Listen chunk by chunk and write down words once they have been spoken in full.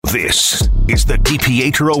This is the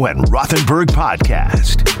DiPietro and Rothenberg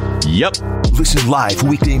podcast. Yep. Listen live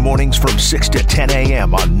weekday mornings from 6 to 10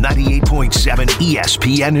 a.m. on 98.7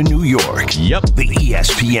 ESPN in New York. Yep. The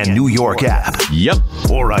ESPN New York app. Yep.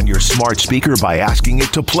 Or on your smart speaker by asking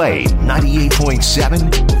it to play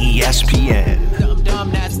 98.7 ESPN.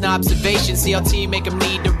 Dumb, that's an observation. CLT make them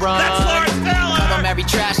need to run. That's Lawrence Taylor. Cut them every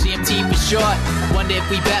trash, CMT for short. Wonder if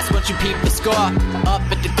we best once you peep the score. Up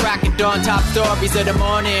at the crack of dawn, top stories of the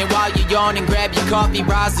morning. While you're yawning, grab your coffee,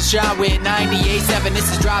 rise to shine with 98.7.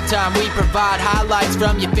 This is Drop Time. We provide highlights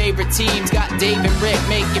from your favorite teams. Got Dave and Rick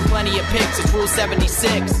making plenty of picks. It's Rule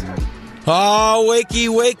 76. Oh,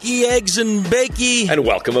 wakey, eggs and bakey. And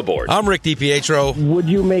welcome aboard. I'm Rick DiPietro. Would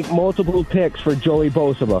you make multiple picks for Joey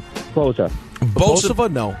Bosa? Bosa,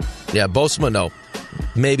 no. Yeah, Bosa, no.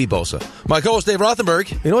 Maybe Bosa. My co-host, Dave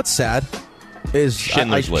Rothenberg. You know what's sad? Is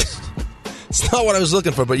Schindler's List. It's not what I was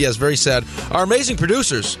looking for, but yes, very sad. Our amazing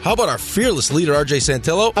producers. How about our fearless leader, RJ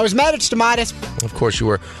Santillo? I was mad at Stamatis. Of course you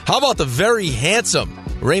were. How about the very handsome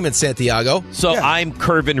Raymond Santiago? So I'm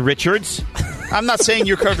Curvin Richards. I'm not saying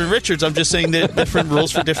you're Curvin Richards. I'm just saying that different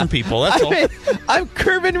rules for different people. That's all. I'm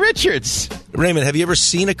Curvin Richards. Raymond, have you ever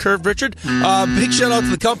seen a curved Richard? Big shout out to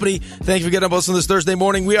the company. Thank you for getting up with us on this Thursday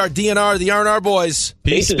morning. We are DNR, the R&R boys.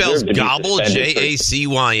 He spells gobble,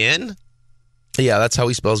 Jacyn. Yeah, that's how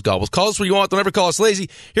he spells gobbles. Call us when you want. Don't ever call us lazy.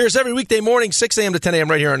 Here's every weekday morning, 6 a.m. to 10 a.m.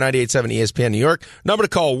 right here on 98.7 ESPN New York. Number to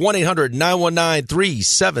call,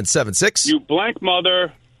 1-800-919-3776. You blank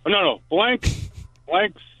mother. No, blank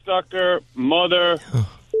sucker mother.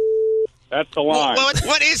 That's the line.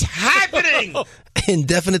 What is happening?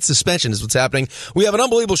 Indefinite suspension is what's happening. We have an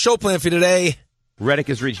unbelievable show plan for you today. Reddick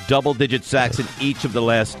has reached double-digit sacks in each of the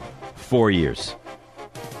last 4 years.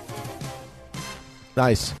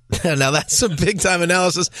 Nice. Now, that's some big-time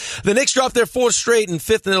analysis. The Knicks dropped their fourth straight and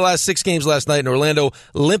fifth in their last 6 games last night in Orlando.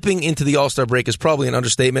 Limping into the All-Star break is probably an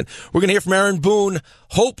understatement. We're going to hear from Aaron Boone.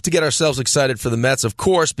 Hope to get ourselves excited for the Mets, of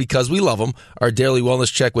course, because we love them. Our daily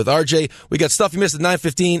wellness check with RJ. We got stuff you missed at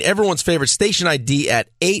 9:15. Everyone's favorite station ID at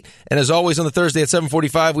 8. And as always, on the Thursday at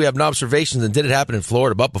 7:45, we have an observations and did it happen in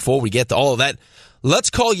Florida. But before we get to all of that, let's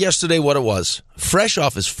call yesterday what it was. Fresh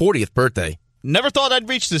off his 40th birthday. Never thought I'd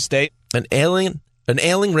reach this date. An ailing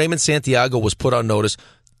Raymond Santiago was put on notice.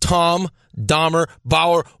 Tom Dahmer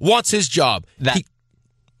Bauer wants his job.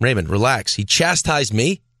 Raymond, relax. He chastised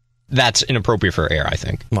me. That's inappropriate for air, I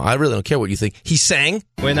think. Well, I really don't care what you think. He sang.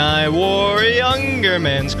 When I wore a younger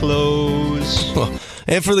man's clothes.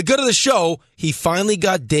 And for the good of the show, he finally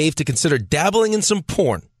got Dave to consider dabbling in some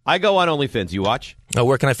porn. I go on OnlyFans. You watch? Oh,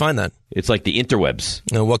 where can I find that? It's like the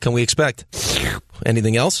interwebs. What can we expect?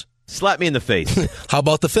 Anything else? Slap me in the face. How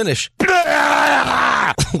about the finish?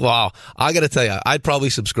 Wow. I got to tell you, I'd probably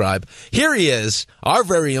subscribe. Here he is, our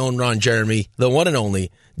very own Ron Jeremy, the one and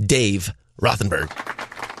only Dave Rothenberg.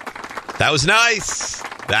 That was nice.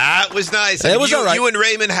 It was all right. You and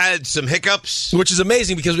Raymond had some hiccups. Which is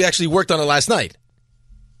amazing because we actually worked on it last night.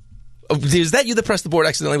 Is that you that pressed the board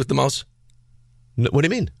accidentally with the mouse? No, what do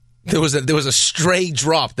you mean? There was a stray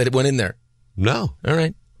drop that it went in there. No. All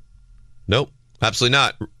right. Nope. Absolutely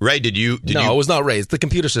not. Ray, did you? No, it was not Ray. The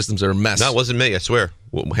computer systems are a mess. No, it wasn't me. I swear.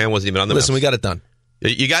 Hand wasn't even on the mouse. Listen, we got it done.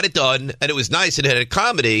 You got it done, and it was nice. It had a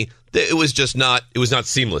comedy. It was just not. It was not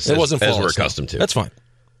seamless. It wasn't flawless, as we're accustomed to. That's fine.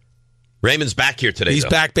 Raymond's back here today. He's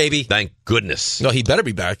back, baby. Thank goodness. No, he better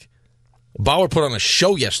be back. Bauer put on a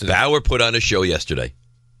show yesterday.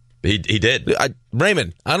 He did.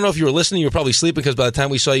 Raymond, I don't know if you were listening. You were probably sleeping because by the time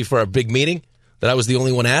we saw you for our big meeting that I was the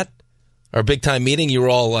only one at, our big time meeting, you were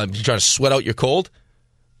all trying to sweat out your cold.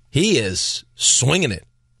 He is swinging it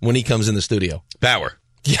when he comes in the studio. Bauer.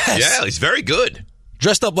 Yes. Yeah, he's very good.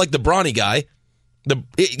 Dressed up like the brawny guy.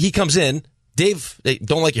 He comes in. Dave,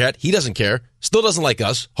 don't like your hat. He doesn't care. Still doesn't like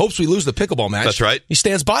us. Hopes we lose the pickleball match. That's right. He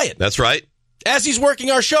stands by it. That's right. As he's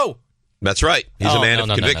working our show. That's right. He's a man of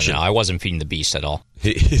conviction. No, I wasn't feeding the beast at all.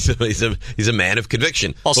 He's a man of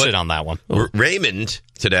conviction. I'll sit on that one. Raymond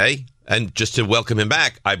today, and just to welcome him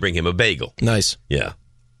back, I bring him a bagel. Nice. Yeah.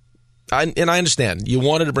 I understand. You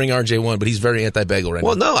wanted to bring RJ1, but he's very anti-bagel right now.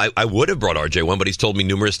 Well, no, I would have brought RJ1, but he's told me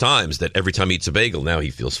numerous times that every time he eats a bagel, now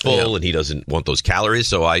he feels full and he doesn't want those calories.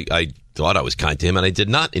 So I thought I was kind to him, and I did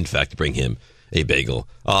not, in fact, bring him a bagel.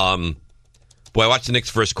 Boy, I watched the Knicks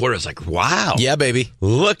first quarter. I was like, wow. Yeah, baby.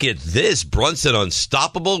 Look at this. Brunson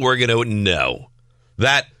unstoppable. We're going to know.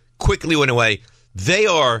 That quickly went away. They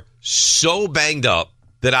are so banged up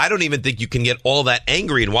that I don't even think you can get all that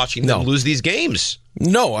angry in watching them lose these games.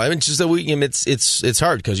 No, I mean, it's just that it's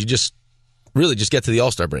hard because you just really just get to the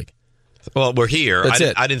All-Star break. Well, we're here. That's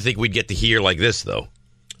it. I didn't think we'd get to here like this, though.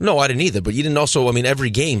 No, I didn't either. But you didn't also. I mean, every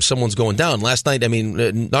game someone's going down. Last night, I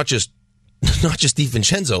mean, not just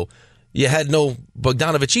DiVincenzo. You had no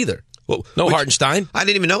Bogdanovich either. Well, no Hartenstein. I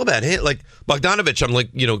didn't even know about him. Like Bogdanovich, I'm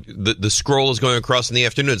like, the scroll is going across in the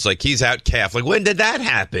afternoon. It's like he's out calf. Like, when did that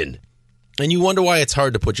happen? And you wonder why it's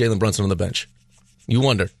hard to put Jalen Brunson on the bench. You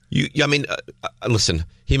wonder. Listen,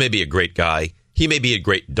 he may be a great guy. He may be a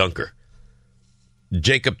great dunker.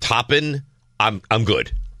 Jacob Toppin, I'm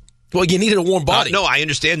good. Well, you needed a warm body. No, I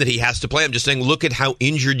understand that he has to play. I'm just saying, look at how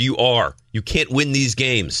injured you are. You can't win these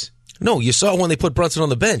games. No, you saw when they put Brunson on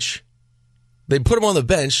the bench. They put him on the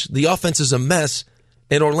bench. The offense is a mess,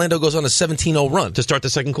 and Orlando goes on a 17-0 run to start the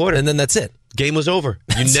second quarter. And then that's it. Game was over.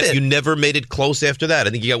 You never made it close after that.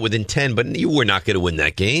 I think you got within 10, but you were not going to win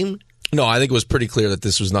that game. No, I think it was pretty clear that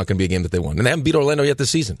this was not going to be a game that they won. And they haven't beat Orlando yet this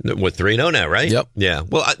season. We're 3-0 now, right? Yep. Yeah.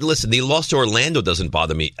 Well, listen, the loss to Orlando doesn't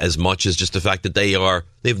bother me as much as just the fact that they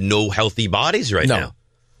have no healthy bodies right now.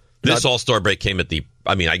 This All-Star break came at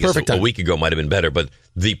I guess a week ago might have been better, but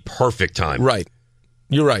the perfect time. Right.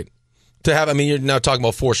 You're right. You're now talking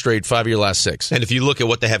about 4 straight, 5 of your last 6. And if you look at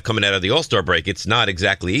what they have coming out of the All-Star break, it's not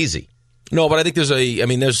exactly easy. No, but I think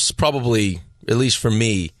there's probably, at least for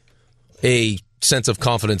me, a sense of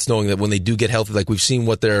confidence knowing that when they do get healthy, like we've seen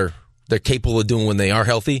what they're capable of doing when they are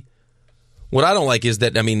healthy. What I don't like is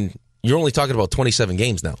that, you're only talking about 27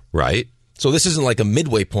 games now. Right. So this isn't like a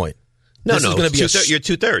midway point. No, you're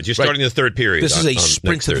 2/3. You're starting the third period. This is a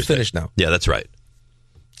sprint to the finish now. Yeah, that's right.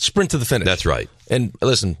 Sprint to the finish. That's right. And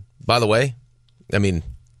listen, by the way, they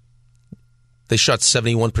shot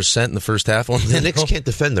 71% in the first half. The Knicks can't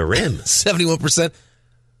defend the rim. 71%.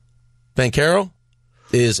 Banchero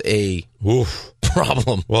is a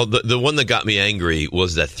problem. Well, the one that got me angry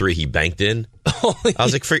was that 3 he banked in. I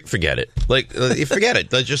was like, forget it. Forget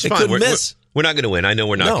it. That's just fine. We're not going to win. I know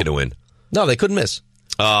we're not going to win. No, they couldn't miss.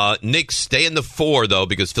 Knicks stay in the 4, though,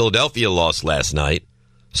 because Philadelphia lost last night.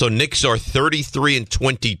 So Knicks are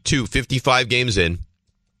 33-22, 55 games in.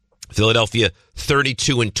 Philadelphia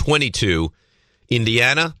 32-22.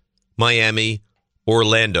 Indiana, Miami,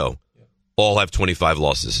 Orlando all have 25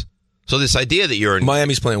 losses. So this idea that you're in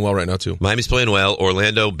Miami's playing well right now too. Miami's playing well.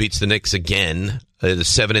 Orlando beats the Knicks again. They're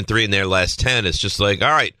 7-3 in their last 10. It's just like, all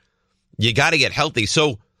right, you got to get healthy.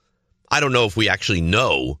 So I don't know if we actually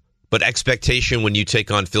know, but expectation when you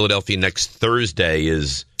take on Philadelphia next Thursday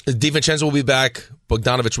is DiVincenzo will be back.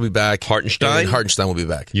 Bogdanovich will be back. Hartenstein will be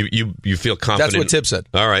back. You feel confident? That's what Tibb said.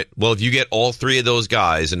 All right. Well, if you get all 3 of those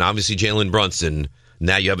guys, and obviously Jalen Brunson,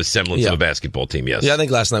 now you have a semblance of a basketball team. Yes. Yeah, I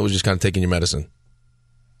think last night was just kind of taking your medicine.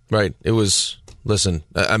 Right. It was. Listen,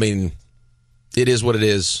 it is what it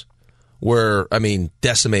is. We're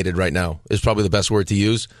decimated right now is probably the best word to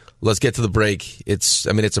use. Let's get to the break. It's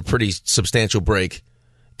a pretty substantial break.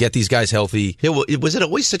 Get these guys healthy. Yeah, well, was it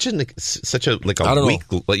always such a week?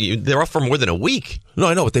 They're off for more than a week. No,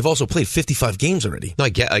 I know, but they've also played 55 games already. No, I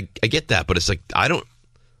get that, but it's like I don't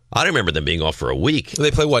remember them being off for a week. They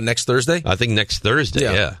play what, next Thursday? I think next Thursday.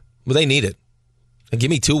 Yeah. Well, they need it. And give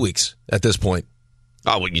me 2 weeks at this point.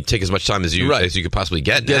 Oh, well, you take as much time as you could possibly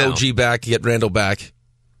get. Get now. OG back. Get Randall back.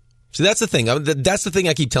 See, that's the thing. That's the thing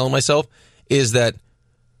I keep telling myself is that.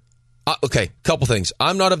 Okay, couple things.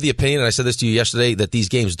 I'm not of the opinion, and I said this to you yesterday, that these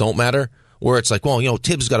games don't matter. Where it's like, well,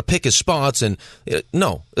 Tibbs got to pick his spots, and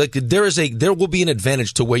no, there will be an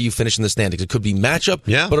advantage to where you finish in the standings. It could be matchup,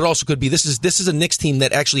 but it also could be this is a Knicks team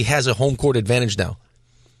that actually has a home court advantage now.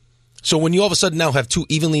 So when you all of a sudden now have 2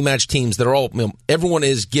 evenly matched teams that are all, everyone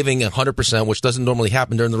is giving 100%, which doesn't normally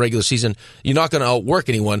happen during the regular season. You're not going to outwork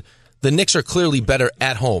anyone. The Knicks are clearly better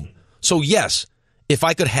at home. So yes, if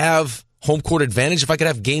I could have home court advantage, if I could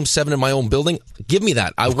have Game 7 in my own building, give me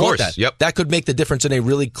that. I want that. Yep. That could make the difference in a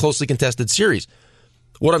really closely contested series.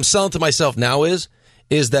 What I'm selling to myself now is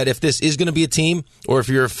that if this is going to be a team, or if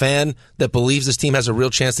you're a fan that believes this team has a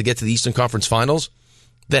real chance to get to the Eastern Conference Finals,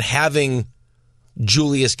 that having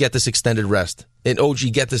Julius get this extended rest and OG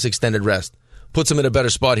get this extended rest puts them in a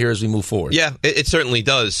better spot here as we move forward. Yeah, it certainly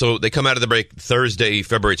does. So they come out of the break Thursday,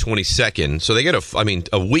 February 22nd. So they get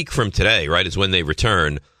a week from today, right, is when they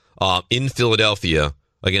return. In Philadelphia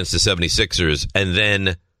against the 76ers, and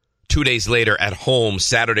then 2 days later at home,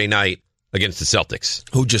 Saturday night, against the Celtics.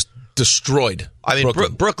 Who just destroyed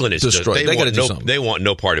Brooklyn. Brooklyn is destroyed. They want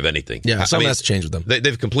no part of anything. Yeah, something has to change with them.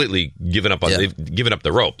 They've completely given up on they've given up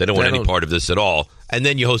the rope. They don't want any part of this at all. And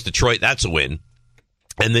then you host Detroit, that's a win.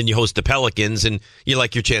 And then you host the Pelicans, and you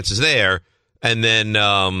like your chances there. And then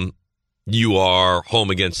you are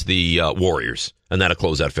home against the Warriors, and that'll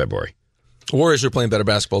close out February. Warriors are playing better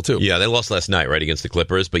basketball, too. Yeah, they lost last night, right, against the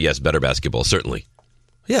Clippers. But, yes, better basketball, certainly.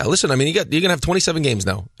 Yeah, listen, you're going to have 27 games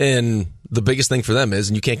now. And the biggest thing for them is,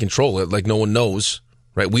 and you can't control it, like no one knows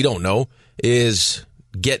right? We don't know is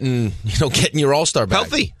getting your all-star back.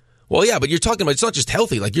 Healthy. Well, yeah, but you're talking about it's not just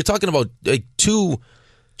healthy. Like you're talking about like two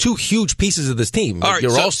huge pieces of this team. Like, All right,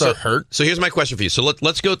 your all-star hurt. So here's my question for you. So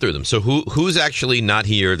let's go through them. So who's actually not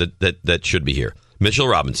here that should be here? Mitchell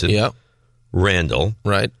Robinson. Yeah. Randall.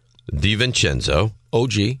 Right. DiVincenzo.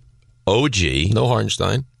 OG. No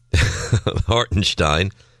Hartenstein.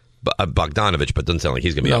 Hartenstein. Bogdanovich, but doesn't sound like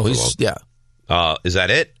he's going to be out for long. Yeah. Is that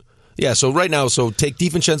it? Yeah, so right now, take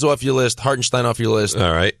DiVincenzo off your list, Hartenstein off your list,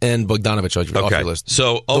 all right, and Bogdanovich off your list.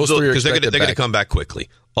 So those three because they're going to back. come back quickly.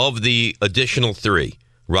 Of the additional three,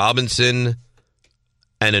 Robinson,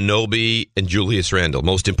 Anunoby, and Julius Randle.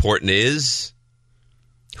 Most important is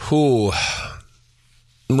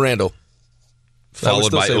Randle,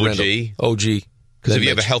 followed by OG. Randle. OG. Because if you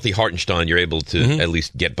have a healthy Hartenstein, you're able to at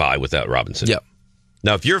least get by without Robinson. Yeah.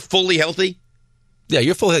 Now, if you're fully healthy. Yeah,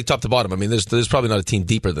 you're fully top to bottom. I mean, there's probably not a team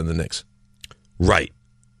deeper than the Knicks. Right.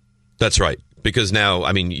 That's right. Because now,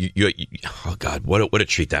 I mean, you oh, God, what a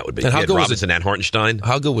treat that would be. And how how good good Robinson and Hartenstein.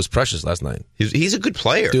 How good was Precious last night? He's a good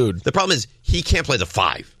player. Dude. The problem is he can't play the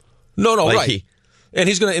 5. No, right. And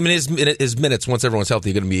he's going to, I mean, his minutes, once everyone's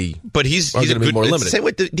healthy, are going to be But he's going to be more limited. Same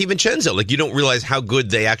with DiVincenzo. Like, you don't realize how good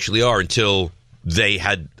they actually are until they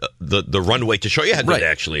had the runway to show you how good they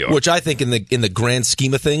actually are. Which I think in the grand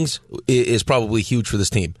scheme of things is probably huge for this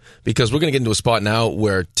team. Because we're going to get into a spot now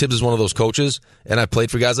where Tibbs is one of those coaches, and I've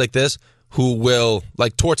played for guys like this, who will,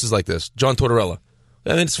 like Torts is like this, John Tortorella.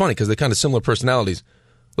 I mean, it's funny because they're kind of similar personalities.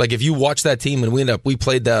 Like if you watch that team and we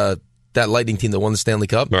played that Lightning team that won the Stanley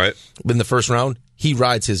Cup in the first round, he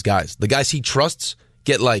rides his guys. The guys he trusts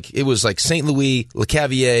get it was like St. Louis,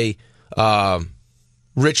 LeCavier,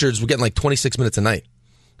 Richards were getting 26 minutes a night.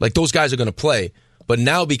 Like those guys are going to play. But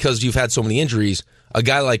now because you've had so many injuries, a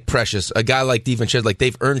guy like Precious, a guy like DiVincenzo,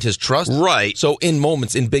 they've earned his trust. Right. So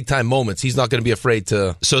in big time moments, he's not going to be afraid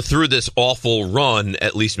to. So through this awful run,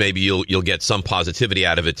 at least maybe you'll get some positivity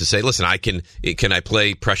out of it to say, listen, can I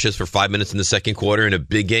play Precious for 5 minutes in the second quarter in a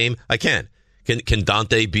big game? I can. Can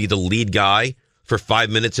Dante be the lead guy for 5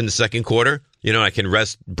 minutes in the second quarter? I can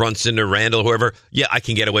rest Brunson or Randall, whoever. Yeah, I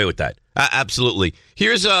can get away with that. Absolutely.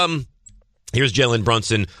 Here's Jalen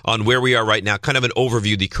Brunson on where we are right now, kind of an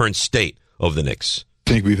overview of the current state of the Knicks.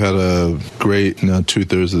 I think we've had a great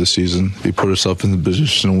 2/3 of the season. We put ourselves in the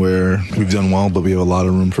position where we've done well, but we have a lot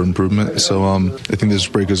of room for improvement. So I think this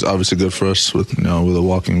break is obviously good for us with with a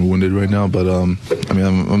walking wounded right now. But I'm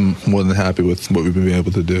more than happy with what we've been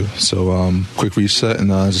able to do. So quick reset and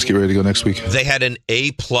just get ready to go next week. They had an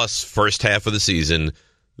A+ first half of the season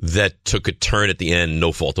that took a turn at the end,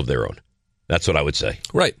 no fault of their own. That's what I would say.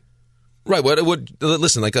 Right.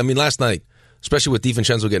 Listen, last night, especially with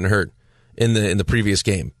DiVincenzo getting hurt in the previous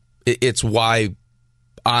game, it's why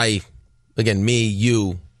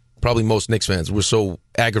you, probably most Knicks fans, were so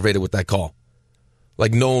aggravated with that call.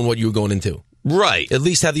 Like knowing what you were going into. Right. At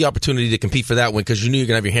least have the opportunity to compete for that one because you knew you're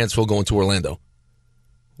going to have your hands full going to Orlando.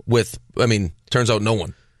 Turns out no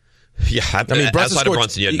one. Yeah, outside of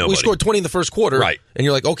Brunson, you had nobody. We scored 20 in the first quarter, right? And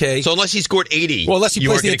you're like, okay. So unless he scored 80, unless he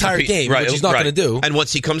plays the entire game, which he's not going to do. And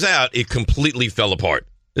once he comes out, it completely fell apart.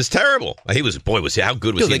 It's terrible. How good was he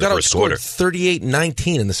in the first quarter?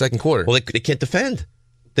 38-19 in the second quarter. Well, they can't defend.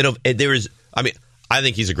 They don't. I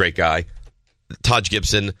think he's a great guy. Taj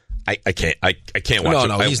Gibson, I can't watch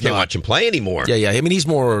him. I can't watch him play anymore. Yeah.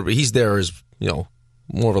 He's there as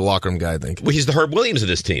more of a locker room guy, I think. Well, he's the Herb Williams of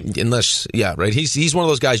this team. Right. He's one of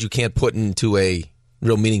those guys you can't put into a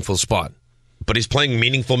real meaningful spot. But he's playing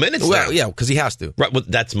meaningful minutes now. Yeah, because he has to. Right. Well,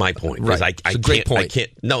 that's my point. Right. It's a great point. I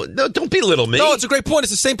can't. No, don't belittle me. No, it's a great point.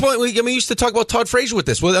 It's the same point. We used to talk about Todd Frazier with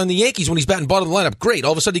this. On the Yankees, when he's batting bottom of the lineup, great.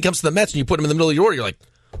 All of a sudden, he comes to the Mets and you put him in the middle of your order. You're like,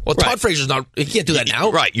 well, Todd Frazier's not. He can't do that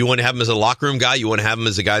now. Right. You want to have him as a locker room guy. You want to have him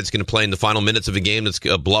as a guy that's going to play in the final minutes of a game that's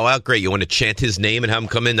a blowout. Great. You want to chant his name and have him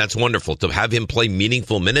come in. That's wonderful. To have him play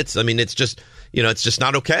meaningful minutes, it's just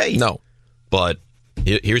not okay. No. But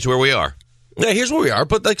here's where we are. Yeah, here's where we are.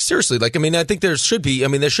 But seriously, I think there should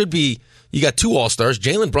be. You got 2 All-Stars.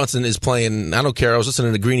 Jalen Brunson is playing. I don't care. I was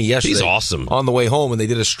listening to Greeny yesterday. He's awesome. On the way home, and they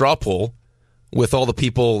did a straw poll with all the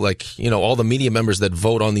people, all the media members that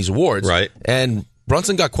vote on these awards. Right. And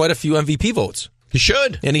Brunson got quite a few MVP votes. He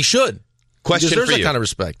should. And he should. Question he deserves for you. That kind of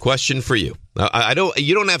respect. Question for you.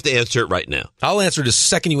 You don't have to answer it right now. I'll answer it the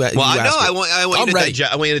second you ask. Well, I know. I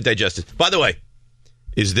want you to digest it. By the way,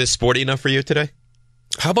 is this sporty enough for you today?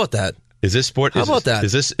 How about that? Is this sport? How about that?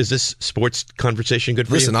 Is this sports conversation good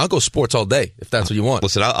for you? Listen, I'll go sports all day if that's what you want.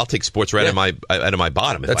 Listen, I'll take sports out of my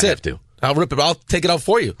bottom if I have to. I'll rip it. I'll take it out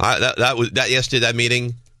for you. That yesterday, that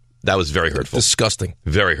meeting, that was very hurtful. Disgusting.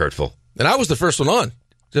 Very hurtful. And I was the first one on.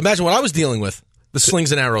 Imagine what I was dealing with. The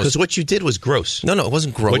slings and arrows. Because what you did was gross. No, it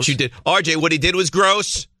wasn't gross. What you did, RJ, what he did was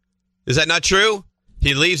gross. Is that not true?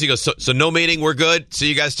 He leaves. He goes, so no meeting. We're good. See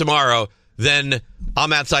you guys tomorrow. Then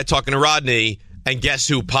I'm outside talking to Rodney, and guess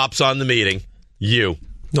who pops on the meeting? You.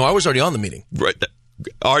 No, I was already on the meeting. Right.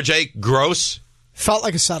 RJ, gross. Felt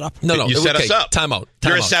like a setup. No, you set us up. Time out.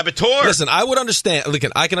 You're a saboteur. Listen, I would understand.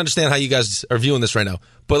 I can understand how you guys are viewing this right now.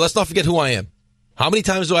 But let's not forget who I am. How many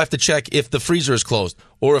times do I have to check if the freezer is closed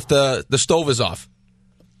or if the stove is off?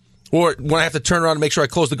 Or when I have to turn around and make sure I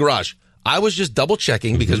close the garage? I was just double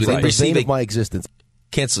checking because we didn't receive my existence.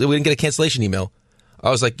 We didn't get a cancellation email. I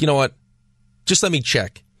was like, you know what? Just let me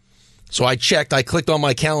check. So I checked. I clicked on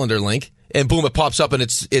my calendar link, and boom, it pops up, and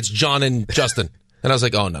it's John and Justin. And I was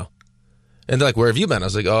like, oh no. And they're like, where have you been? I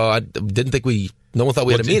was like, oh, I didn't think no one thought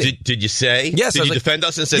we had a meeting. Did you say? Yes. Did you defend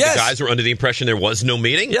us and say the guys were under the impression there was no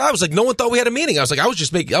meeting? Yeah, I was like, no one thought we had a meeting. I was like, I was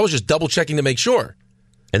just double checking to make sure.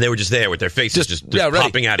 And they were just there with their faces just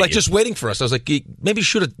popping out of you. Just waiting for us. I was like, maybe you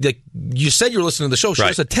should have, you said you were listening to the show. Should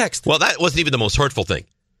have said text. Well, that wasn't even the most hurtful thing.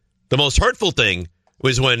 The most hurtful thing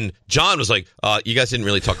was when John was like, you guys didn't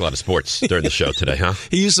really talk a lot of sports during the show today, huh?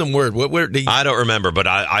 He used some word. What word? I don't remember, but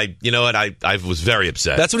I you know what? I was very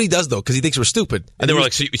upset. That's what he does, though, because he thinks we're stupid. And they were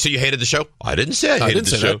like, so you hated the show? I didn't say I hated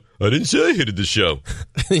the show. I didn't say I hated the show.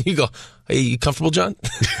 You go, hey, you comfortable, John?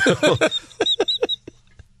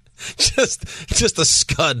 just a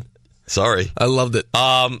scud. Sorry. I loved it.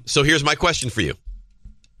 So here's my question for you.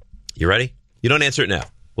 You ready? You don't answer it now.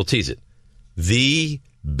 We'll tease it. The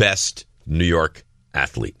best New York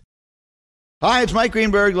athlete. Hi, it's Mike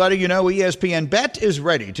Greenberg letting you know ESPN Bet is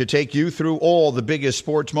ready to take you through all the biggest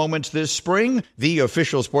sports moments this spring. The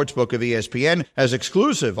official sportsbook of ESPN has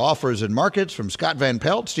exclusive offers and markets from Scott Van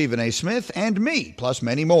Pelt, Stephen A. Smith, and me, plus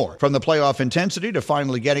many more. From the playoff intensity to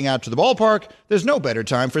finally getting out to the ballpark, there's no better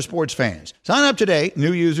time for sports fans. Sign up today.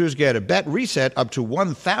 New users get a bet reset up to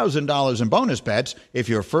 $1,000 in bonus bets if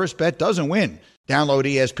your first bet doesn't win. Download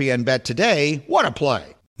ESPN Bet today. What a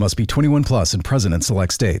play. Must be 21 plus and present in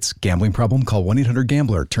select states. Gambling problem? Call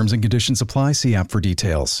 1-800-GAMBLER. Terms and conditions apply. See app for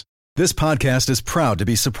details. This podcast is proud to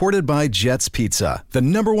be supported by Jets Pizza, the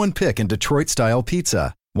 #1 pick in Detroit-style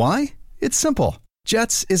pizza. Why? It's simple.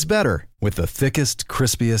 Jets is better. With the thickest,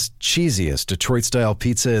 crispiest, cheesiest Detroit-style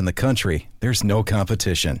pizza in the country, there's no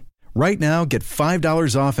competition. Right now, get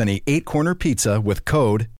 $5 off any 8-corner pizza with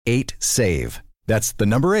code 8SAVE. That's the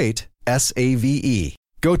number 8, SAVE.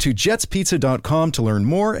 Go to jetspizza.com to learn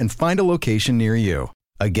more and find a location near you.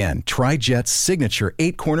 Again, try Jet's signature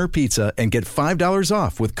 8-corner pizza and get $5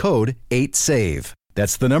 off with code 8SAVE.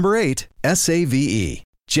 That's the number 8, SAVE.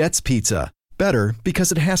 Jet's Pizza. Better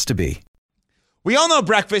because it has to be. We all know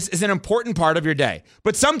breakfast is an important part of your day,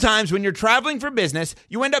 but sometimes when you're traveling for business,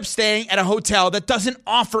 you end up staying at a hotel that doesn't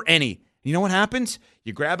offer any. You know what happens?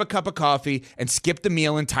 You grab a cup of coffee and skip the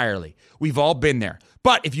meal entirely. We've all been there.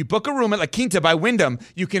 But if you book a room at La Quinta by Wyndham,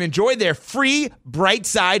 you can enjoy their free Bright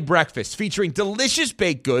Side breakfast featuring delicious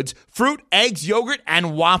baked goods, fruit, eggs, yogurt,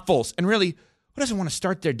 and waffles. And really, who doesn't want to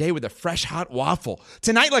start their day with a fresh, hot waffle?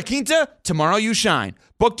 Tonight, La Quinta, tomorrow you shine.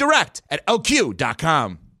 Book direct at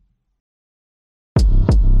lq.com.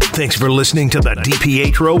 Thanks for listening to the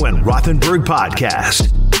DiPietro and Rothenberg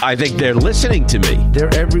podcast. I think they're listening to me.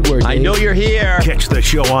 They're everywhere, Dave. I know you're here. Catch the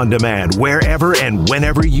show on demand wherever and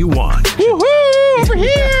whenever you want. Woohoo! Over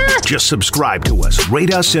here! Just subscribe to us,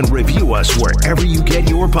 rate us, and review us wherever you get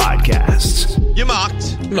your podcasts. You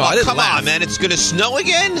mocked. No, I didn't come laugh. on, man. It's going to snow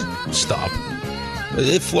again? Stop.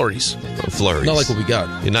 It flurries. Flurries. Not like what we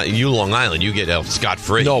got. You Long Island, you get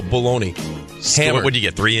scot-free. No, baloney. Hammered. What'd you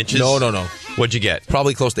get, 3 inches? No. What'd you get?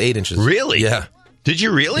 Probably close to 8 inches. Really? Yeah. Did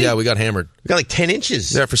you really? Yeah, we got hammered. We got like 10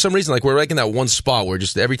 inches. Yeah, for some reason, we're like in that one spot where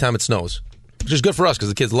just every time it snows, which is good for us because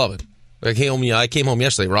the kids love it. I came home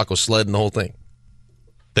yesterday, Rocco sled and the whole thing.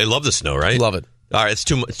 They love the snow, right? Love it. All right, it's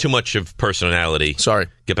too much of personality. Sorry.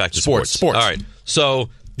 Get back to sports. Sports. All right. So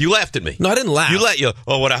you laughed at me. No, I didn't laugh.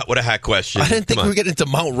 What a hack question. I didn't think we were getting into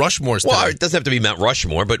Mount Rushmore stuff. Well, it doesn't have to be Mount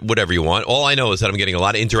Rushmore, but whatever you want. All I know is that I'm getting a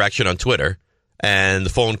lot of interaction on Twitter, and the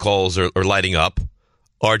phone calls are lighting up.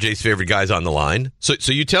 RJ's favorite guy's on the line. So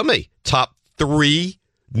you tell me, top 3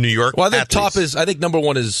 New York athletes. I think number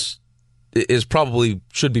 1 is probably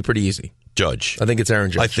should be pretty easy. Judge. I think it's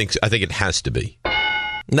Aaron Judge. I think it has to be.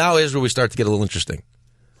 Now is where we start to get a little interesting.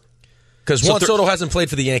 Because Juan Soto hasn't played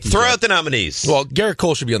for the Yankees. Throw yet. out the nominees. Well, Garrett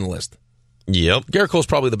Cole should be on the list. Yep. Garrett Cole's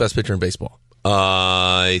probably the best pitcher in baseball.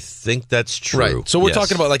 I think that's true. Right. So we're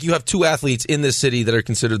talking about you have 2 athletes in this city that are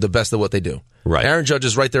considered the best at what they do. Right. Aaron Judge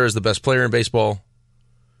is right there as the best player in baseball.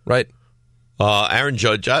 Right. Aaron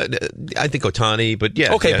Judge, I think Ohtani, but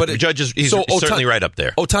yeah. Okay, yeah, but Judge is he's certainly right up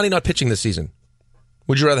there. Ohtani not pitching this season.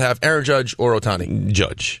 Would you rather have Aaron Judge or Ohtani?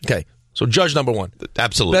 Judge. Okay, so Judge number one.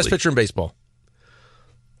 Absolutely. Best pitcher in baseball.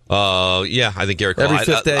 Yeah, I think Garrett Cole. Every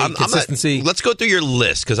fifth day, consistency. Let's go through your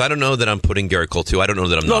list, because I don't know that I'm putting Garrett Cole 2. I don't know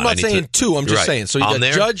that I'm No, not. I'm not saying 2. I'm just saying. So you got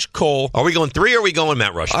Judge, Cole. Are we going 3 or are we going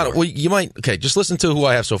Matt Rushmore? Well, you might. Okay, just listen to who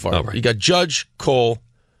I have so far. All right. You got Judge, Cole,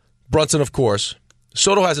 Brunson, of course.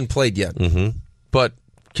 Soto hasn't played yet, but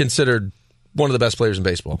considered one of the best players in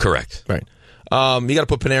baseball. Correct. Right. You got to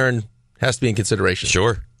put Panarin, has to be in consideration.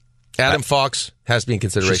 Sure. Adam Fox has to be in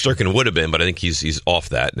consideration. Shesterkin would have been, but I think he's off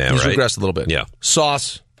that now, He's right? regressed a little bit. Yeah.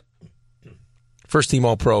 Sauce, first team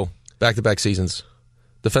All-Pro, back-to-back seasons,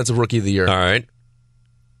 defensive rookie of the year. All right.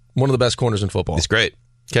 One of the best corners in football. He's great.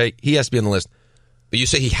 Okay, he has to be on the list. But you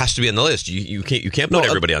say he has to be on the list. You can't put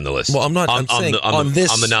everybody on the list. Well, I'm not. I'm saying on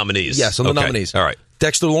the nominees. Yes, on the nominees. All right.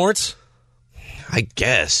 Dexter Lawrence. I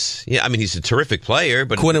guess. Yeah, I mean, he's a terrific player,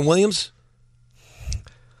 but Quinn and Williams.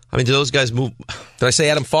 I mean, do those guys move? Did I say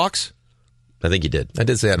Adam Fox? I think you did. I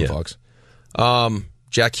did say Adam Fox.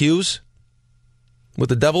 Jack Hughes with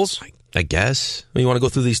the Devils. I guess. You want to go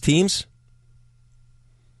through these teams?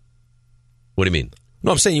 What do you mean?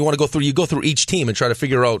 No, I'm saying you want to go through. You go through each team and try to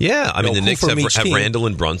figure out. Yeah, I mean, the who Knicks from each have team. Randall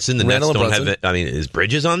and Brunson. The Randall Nets and don't have Brunson. it. I mean, is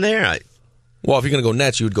Bridges on there? Well, if you're going to go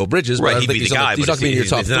Nets, you would go Bridges. Right, but I he'd think be he's the guy, He's but not going to be in your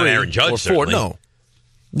top he's not 3 Aaron Judge, or 4. certainly.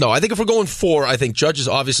 No. I think if we're going 4, I think Judge is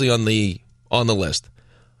obviously on the list.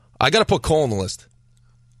 I got to put Cole on the list.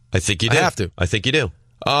 I think you do. I have to. I think you do.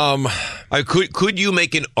 Could you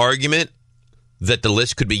make an argument that the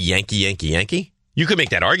list could be Yankee, Yankee, Yankee? You could make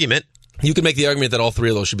that argument. You could make the argument that all 3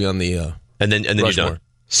 of those should be on the and then you're Rushmore. done.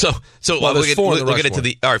 So Well, there's 4 on the we'll get into Rushmore.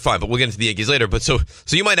 the all right, fine, but we'll get into the Yankees later. But so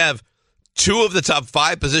you might have 2 of the top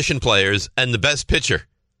 5 position players and the best pitcher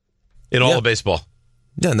in all of baseball.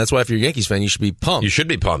 Yeah, and that's why if you're a Yankees fan, you should be pumped. You should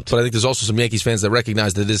be pumped. But I think there's also some Yankees fans that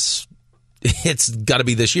recognize that it's got to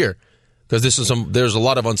be this year because there's a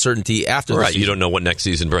lot of uncertainty after this Right, season. you don't know what next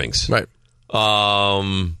season brings. Right.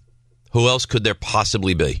 Who else could there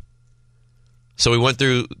possibly be? So we went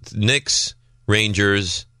through Knicks,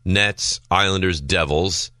 Rangers, Nets, Islanders,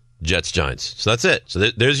 Devils, Jets, Giants. So that's it. So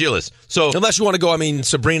there's your list. So unless you want to go,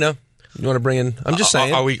 Sabrina, you want to bring in? I'm just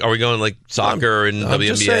saying. Are we going like soccer and I'm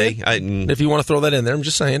just WNBA? saying. If you want to throw that in there, I'm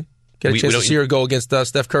just saying. Get a chance to see her go against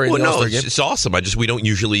Steph Curry. Well, in the no, All-Star game. it's awesome. We don't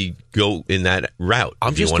usually go in that route.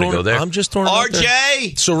 I'm if you just want to throwing, go there. I'm just throwing.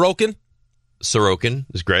 RJ Sorokin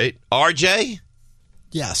is great. RJ,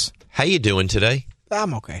 Yes. how you doing today?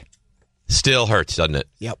 I'm okay. Still hurts, doesn't it?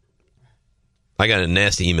 Yep. I got a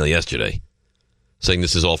nasty email yesterday saying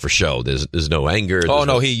this is all for show. There's no anger. Oh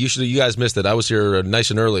no, you guys missed it. I was here nice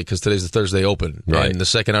and early because today's the Thursday Open, Right. and the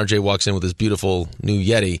second RJ walks in with his beautiful new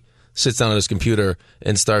Yeti, sits down at his computer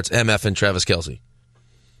and starts MFing Travis Kelce.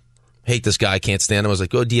 Hate this guy, can't stand him. I was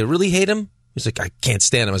like, oh, do you really hate him? He's like, I can't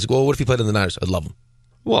stand him. I was like, well, what if he played in the Niners? I'd love him.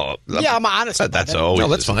 Well, Yeah, I'm honest about that's it. always. No,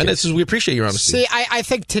 that's fine. We appreciate your honesty. See, I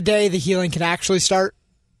think today the healing can actually start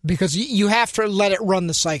because you have to let it run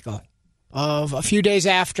the cycle of a few days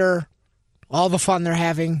after all the fun they're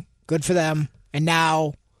having, good for them, and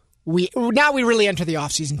now we really enter the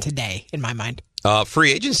offseason today, in my mind.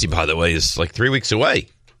 Free agency, by the way, is like 3 weeks away.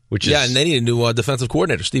 Which is, and they need a new defensive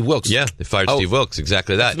coordinator, Steve Wilkes. Yeah, they fired Steve Wilkes.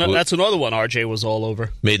 Exactly that. That's another one RJ was all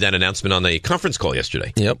over. Made that announcement on the conference call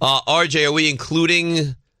yesterday. Yep. RJ, are we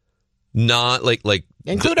including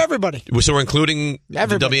Include everybody. So we're including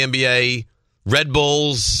Everybody. the WNBA, Red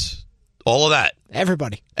Bulls, all of that.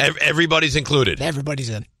 Everybody. Everybody's included. Everybody's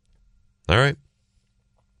in. All right.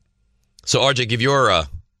 So RJ, give your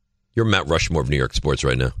Mount Rushmore of New York sports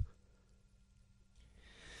right now.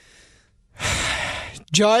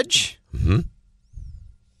 Judge. Mm-hmm.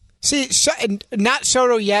 See, not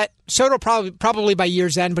Soto yet. Soto probably by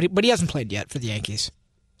year's end, but he hasn't played yet for the Yankees,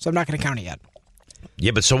 so I'm not going to count it yet.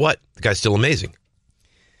 Yeah, but so what? The guy's still amazing.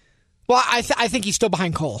 Well, I think he's still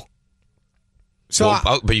behind Cole. So,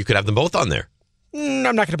 but you could have them both on there. I'm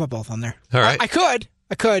not going to put both on there. All right. I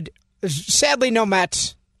could. Sadly, no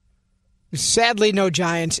Mets. Sadly, no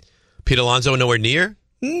Giants. Pete Alonso nowhere near?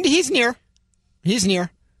 He's near.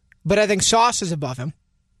 But I think Sauce is above him.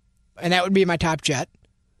 And that would be my top Jet.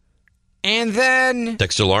 And then...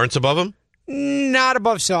 Dexter Lawrence above him? Not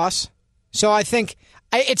above Sauce. So I think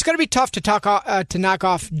it's going to be tough to knock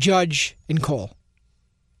off Judge and Cole.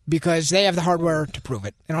 Because they have the hardware to prove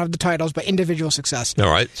it. They don't have the titles, but individual success. All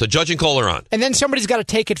right. So Judge and Cole are on. And then somebody's got to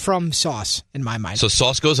take it from Sauce, in my mind. So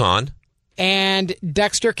Sauce goes on. And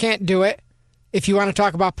Dexter can't do it. If you want to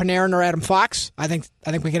talk about Panarin or Adam Fox, I think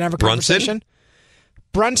we can have a conversation.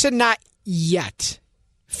 Brunson, not yet.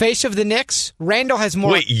 Face of the Knicks, Randall has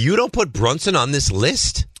more. Wait, you don't put Brunson on this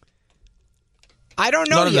list? I don't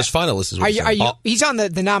know. None of yet. his finalists is what Are he's you, saying. he's on the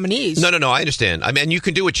nominees. No, I understand. I mean, you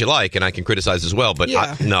can do what you like, and I can criticize as well. But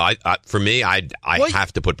Yeah. for me, I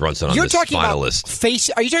have to put Brunson on You're this talking finalist.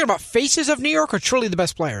 about Are you talking about faces of New York or truly the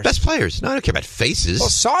best players? Best players. No, I don't care about faces. Well,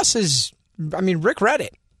 Sauce is. I mean, Rick read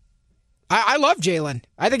it. I love Jalen.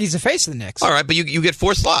 I think he's the face of the Knicks. All right, but you get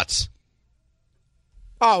 4 slots.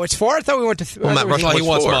 Oh, it's 4? I thought we went to. Well, Mount Rushmore. He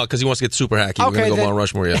wants because he wants to get super hacky. We're Okay, going to go then- Mount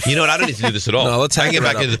Rushmore, yeah. You know what? I don't need to do this at all. No, let's I hack can it get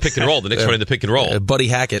back right into the up. pick and roll. The Knicks running the pick and roll. Buddy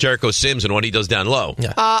Hackett. Jericho Sims and what he does down low.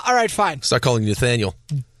 Yeah. All right, fine. Start calling you Nathaniel.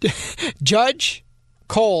 Judge,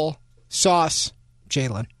 Cole, Sauce,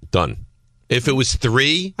 Jalen. Done. If it was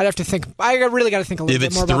 3, I'd have to think. I really got to think a little if bit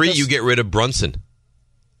it's more about 3, this. you get rid of Brunson.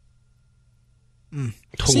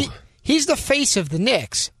 See, he's the face of the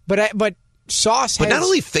Knicks, but Sauce But has. not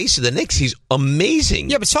only face of the Knicks, he's amazing.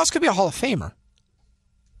 Yeah, but Sauce could be a Hall of Famer.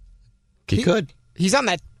 He could. He's on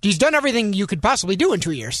that. He's done everything you could possibly do in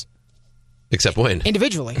 2 years, Except win.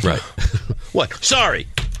 individually. Right. What? Sorry.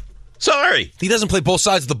 He doesn't play both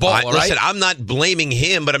sides of the ball, all right? Listen, I'm not blaming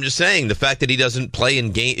him, but I'm just saying the fact that he doesn't play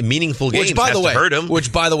in meaningful games Which, by has the way, to hurt him.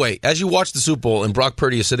 Which, by the way, as you watch the Super Bowl and Brock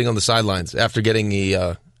Purdy is sitting on the sidelines after getting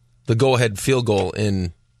the go-ahead field goal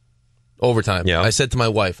in overtime, I said to my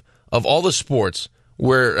wife, of all the sports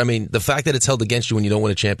where, I mean, the fact that it's held against you when you don't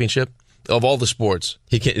win a championship, of all the sports,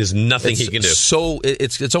 there's nothing he can do. So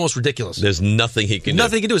it's almost ridiculous. There's nothing he can do.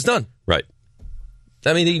 Nothing he can do. It's done. Right.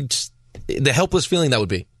 I mean, the helpless feeling that would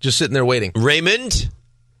be just sitting there waiting. Raymond,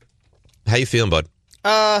 how you feeling, bud?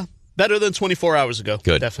 Better than 24 hours ago.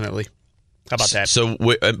 Good. Definitely. How about that? So,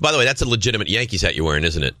 by the way, that's a legitimate Yankees hat you're wearing,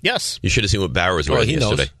 isn't it? Yes. You should have seen what Bauer was Well, wearing he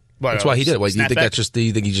knows. yesterday. That's why he did it. Why, do you think that's just? Do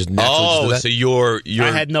you think he just naturally just did that? So you're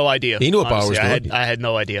I had no idea. He knew what Bauer honestly. was doing. I had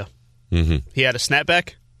no idea. Mm-hmm. He had a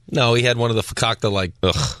snapback? No, he had one of the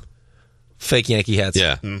fakakta fake Yankee hats.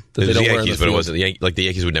 Yeah, that it they was don't the wear in Yankees, the but it field. wasn't the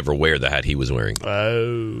Yankees would never wear the hat he was wearing.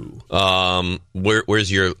 Oh.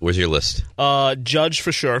 Where's your list? Judge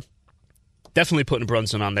for sure. Definitely putting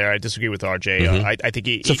Brunson on there. I disagree with RJ. Mhm. I think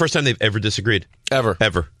It's the first time they've ever disagreed. Ever.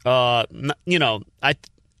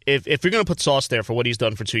 If you're going to put Sauce there for what he's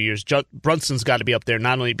done for 2 years, Brunson's got to be up there.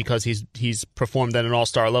 Not only because he's performed at an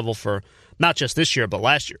All-Star level for not just this year but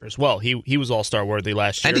last year as well. He was All-Star worthy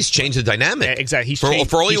last year, And he's changed the dynamic. Yeah, exactly. For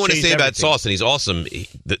all you want to changed say about everything. Sauce, and he's awesome,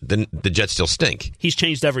 the Jets still stink. He's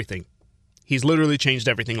changed everything. He's literally changed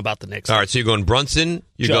everything about the Knicks. All right, so you're going Brunson,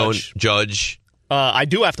 you're going Judge. I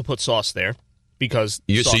do have to put Sauce there because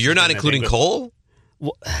So Sauce you're has not been including that Cole?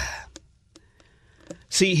 Well,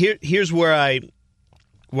 see, here's where I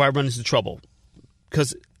run into trouble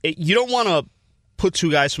because you don't want to put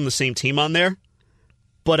 2 guys from the same team on there,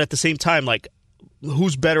 but at the same time, like,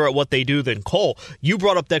 who's better at what they do than Cole? You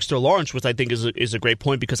brought up Dexter Lawrence, which I think is a great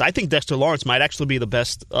point because I think Dexter Lawrence might actually be the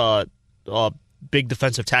best big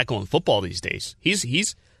defensive tackle in football these days.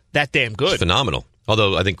 He's that damn good. It's phenomenal.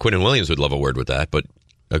 Although I think Quinnen Williams would love a word with that, but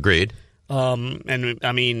agreed. And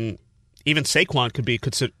I mean, even Saquon could be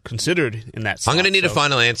considered in that slot. I'm going to need a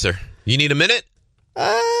final answer. You need a minute?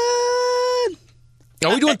 Are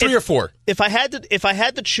we doing 3 or 4? If I had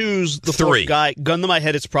to choose the 3. fourth guy, gun to my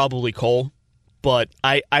head, it's probably Cole. But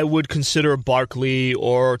I would consider Barkley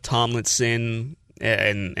or Tomlinson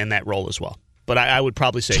in that role as well. But I would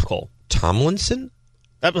probably say Cole. Tomlinson?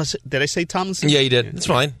 Did I say Tomlinson? Yeah, you did. It's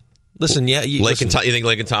fine. Listen, yeah, you think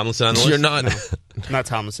Lakin Tomlinson on the list? You're not. Not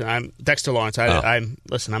Tomlinson. I'm Dexter Lawrence. I'm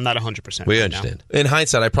not 100%. We right understand. In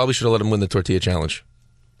hindsight, I probably should have let him win the tortilla challenge.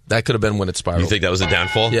 That could have been when it spiraled. You think that was a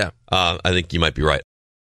downfall? Yeah. I think you might be right.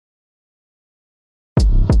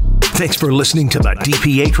 Thanks for listening to the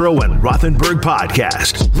DiPietro and Rothenberg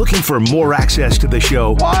podcast. Looking for more access to the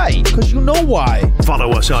show? Why? Because you know why.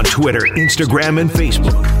 Follow us on Twitter, Instagram, and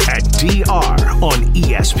Facebook at DR on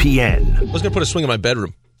ESPN. I was going to put a swing in my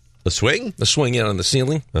bedroom. A swing? A swing, yeah, on the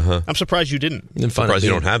ceiling. Uh-huh. I'm surprised you didn't. Didn't find Surprised it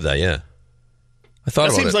you being- don't have that, yeah. I thought That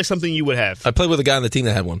about seems it. like something you would have. I played with a guy on the team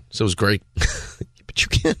that had one, so it was great. But you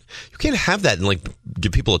can't have that and like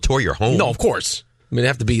give people a tour of your home. No, of course. I mean, it'd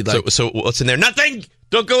have to be like... So what's in there? Nothing!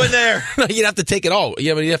 Don't go in there! You'd have to take it all.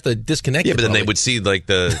 Yeah, but you'd have to disconnect Yeah, it. but then they probably. would see like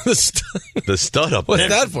the stud up What's there.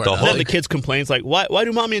 that for? The And then whole- the kids complains like, why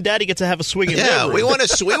do mommy and daddy get to have a swing in their Yeah, room? we want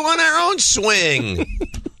our own swing.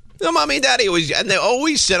 No, mommy and daddy they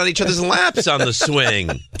always sit on each other's laps on the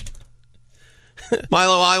swing.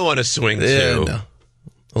 Milo, I want to swing too. No.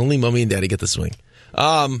 Only mommy and daddy get the swing.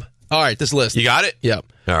 All right, this list. You got it? Yeah.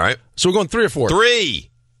 All right. So we're going 3 or 4? 3.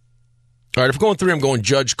 All right, if we're going 3, I'm going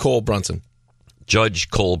Judge, Cole, Brunson. Judge,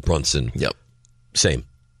 Cole, Brunson. Yep. Same.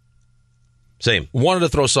 Wanted to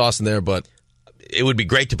throw Sauce in there, but... It would be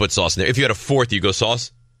great to put Sauce in there. If you had a 4th, you go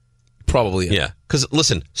Sauce? Probably, Yeah. Because,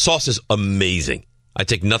 listen, Sauce is amazing. I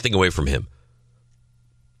take nothing away from him.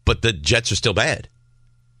 but the Jets are still bad.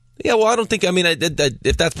 Yeah, well, I don't think. I mean,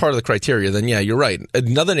 if that's part of the criteria, then yeah, you're right.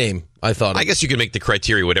 Another name I thought of. I guess you can make the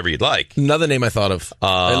criteria whatever you'd like. Another name I thought of,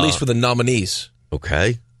 at least for the nominees.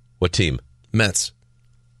 Okay. What team? Mets.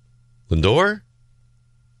 Lindor?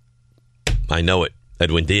 I know it.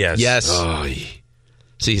 Edwin Diaz. Yes. Oh,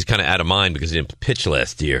 see, he's kind of out of mind because he didn't pitch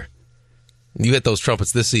last year. You hit those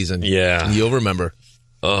trumpets this season. Yeah. You'll remember.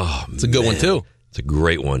 Oh, it's a good one, too. It's a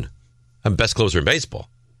great one. I'm best closer in baseball.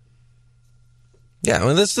 Yeah, I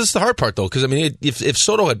mean, that's the hard part, though, because, I mean, if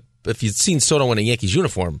you'd seen Soto in a Yankees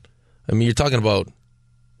uniform, I mean, you're talking about...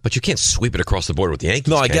 But you can't sweep it across the board with the Yankees,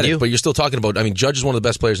 No, I get you? it, but you're still talking about... I mean, Judge is one of the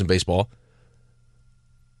best players in baseball.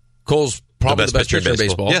 Cole's probably the best pitcher in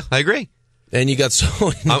baseball. Yeah, I agree. And you got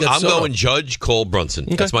Soto. I'm going Judge, Cole, Brunson.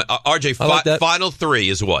 Okay. That's my... RJ, like final three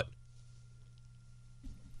is what?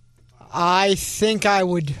 I think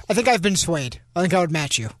I've been swayed. I think I would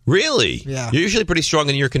match you. Really? Yeah. You're usually pretty strong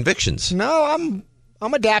in your convictions. No,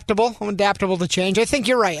 I'm adaptable. I'm adaptable to change. I think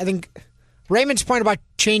you're right. I think Raymond's point about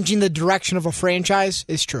changing the direction of a franchise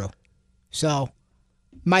is true. So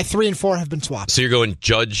my 3 and 4 have been swapped. So you're going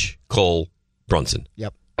Judge, Cole, Brunson.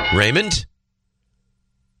 Yep. Raymond?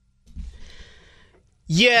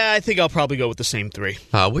 Yeah, I think I'll probably go with the same 3.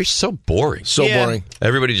 We're so boring. So boring.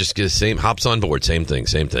 Everybody just gets hops on board. Same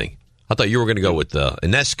thing. I thought you were going to go with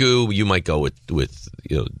Ionescu. You might go with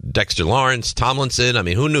Dexter Lawrence, Tomlinson. I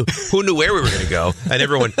mean, who knew where we were going to go? And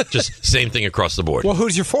everyone just same thing across the board. Well,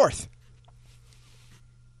 who's your 4th?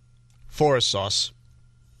 Forrest Sauce.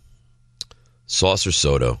 Sauce or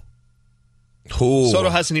Soto? Ooh. Soto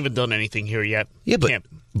hasn't even done anything here yet. Yeah,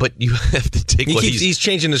 but you have to take what he's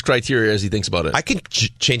changing his criteria as he thinks about it. I can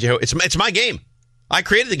change it. It's my game. I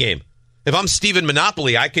created the game. If I'm Steven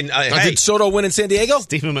Monopoly, I can. Did Soto win in San Diego?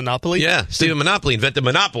 Steven Monopoly? Yeah, Steven Monopoly invented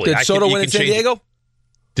Monopoly. Did Soto win in San Diego?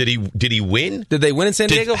 Did he win? Did they win in San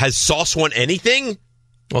Diego? Has Sauce won anything?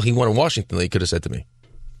 Well, he won in Washington. They could have said to me.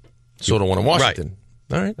 Soto won in Washington.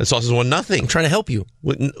 Right. All right. And Sauce has won nothing. I'm trying to help you.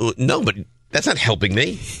 No, but that's not helping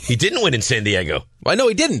me. He didn't win in San Diego. I know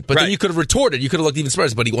he didn't, but Right. then you could have retorted. You could have looked even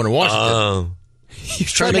smarter, but he won in Washington.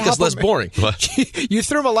 He's trying to make us less boring. You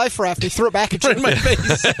threw him a life raft. He threw it back at you. In my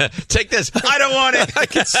face. Take this. I don't want it. I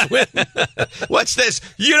can swim. What's this?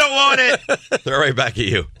 You don't want it. Throw it right back at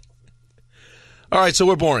you. All right, so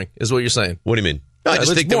we're boring, is what you're saying. What do you mean? No, I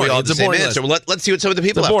just it's think that we boring. all have It's the a same boring answer. list. Let's see what some of the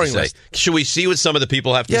people It's a have to boring say. list. Should we see what some of the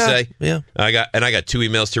people have to say? Yeah. I got 2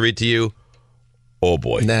 emails to read to you. Oh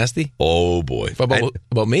boy. Nasty. Oh boy.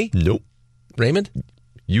 About me? Nope. Raymond?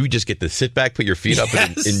 You just get to sit back, put your feet up,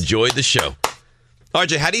 and enjoy the show.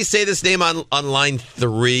 RJ, how do you say this name on line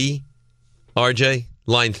 3? RJ?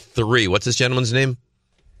 Line 3. What's this gentleman's name?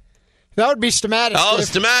 That would be Stamatis. Oh,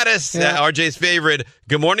 Stamatis. Yeah. RJ's favorite.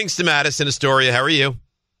 Good morning, Stamatis in Astoria. How are you?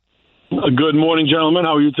 Good morning, gentlemen.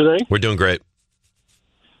 How are you today? We're doing great.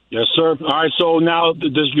 Yes, sir. All right, so now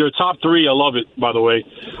this your top 3. I love it, by the way.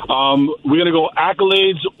 We're going to go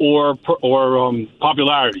accolades or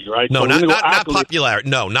popularity, right? No, so not popularity.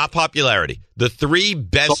 No, not popularity. The 3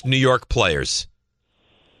 best New York players.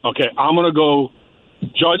 Okay, I'm going to go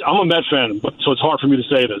Judge. I'm a Met fan, so it's hard for me to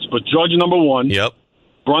say this, but Judge number 1. Yep.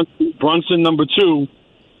 Brunson number 2,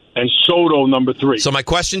 and Soto number 3. So my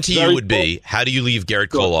question to you would be, how do you leave Garrett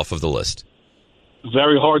Cole off of the list?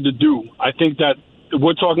 Very hard to do. I think that if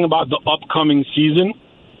we're talking about the upcoming season,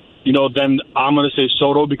 then I'm going to say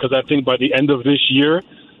Soto because I think by the end of this year,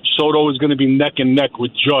 Soto is going to be neck and neck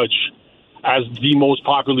with Judge as the most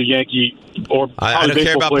popular Yankee or I don't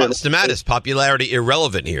care about player. Stamatis. Popularity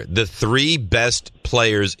irrelevant here. The 3 best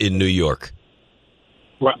players in New York.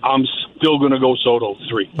 Right, I'm still going to go Soto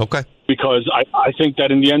 3. Okay. Because I think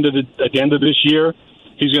that at the end of this year,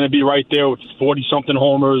 he's going to be right there with 40-something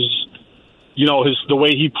homers. The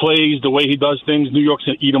way he plays, the way he does things, New York's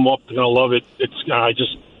going to eat him up. They're going to love it. I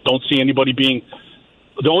just don't see anybody being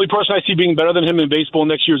 – the only person I see being better than him in baseball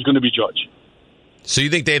next year is going to be Judge. So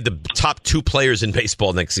you think they have the top 2 players in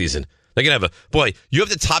baseball next season? They're going to have you have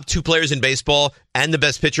the top 2 players in baseball and the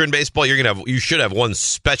best pitcher in baseball. You should have one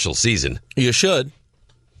special season. You should.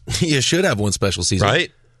 You should have one special season.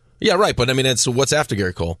 Right? Yeah, right. But, I mean, what's after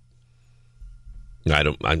Garrett Cole? I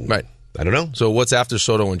don't know. So what's after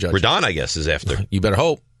Soto and Judge? Rodon, I guess, is after. You better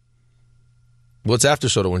hope. What's after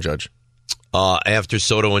Soto and Judge? After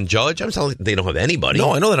Soto and Judge? I'm telling you, they don't have anybody.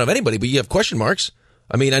 No, I know they don't have anybody, but you have question marks.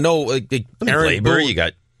 I mean, I know Aaron Glaber, Boone. you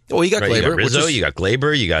got... Oh, you got Glaber. You got Rizzo, you got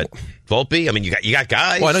Glaber, you got Volpe. I mean, you got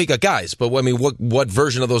guys. Well, I know you got guys, but I mean, what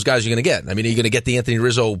version of those guys are you going to get? I mean, are you going to get the Anthony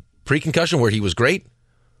Rizzo pre-concussion where he was great?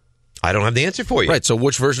 I don't have the answer for you. Right. So,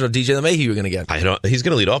 which version of DJ LeMahieu are you going to get? He's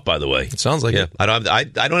going to lead off, by the way. It sounds like it. I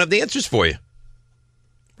don't have the answers for you.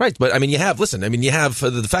 Right, but I mean, you have the fact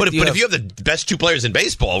But that if you have the best two players in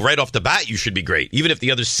baseball right off the bat, you should be great, even if the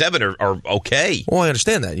other 7 are okay. Well, I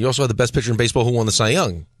understand that. You also have the best pitcher in baseball who won the Cy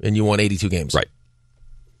Young, and you won 82 games. Right.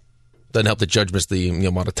 Doesn't help that Judge missed the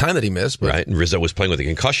amount of time that he missed. But right, and Rizzo was playing with a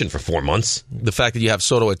concussion for 4 months. The fact that you have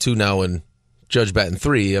Soto at 2 now and Judge batting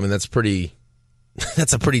 3, I mean, that's a pretty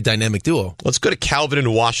dynamic duo. Let's go to Calvin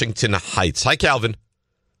in Washington Heights. Hi, Calvin.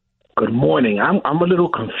 Good morning. I'm a little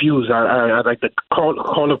confused. I like the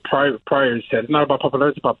caller prior said, it's not about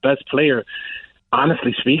popularity, it's about best player.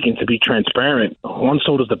 Honestly speaking, to be transparent, Juan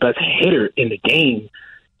Soto's the best hitter in the game.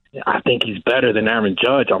 I think he's better than Aaron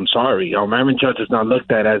Judge. I'm sorry. Aaron Judge is not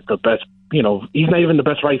looked at as the best, he's not even the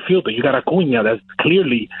best right fielder. You got Acuna, that's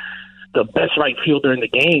clearly the best right fielder in the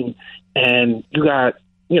game. And you got,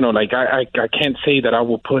 I can't say that I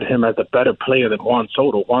will put him as a better player than Juan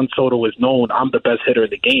Soto. Juan Soto is known, I'm the best hitter in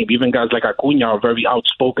the game. Even guys like Acuna are very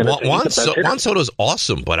outspoken. Juan Soto's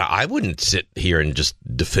awesome, but I wouldn't sit here and just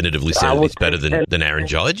definitively say that he's better than Aaron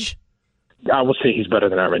Judge. I would say he's better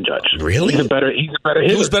than Aaron Judge. Really? He's a better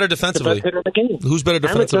hitter. Who's better defensively? The best hitter in the game. Who's better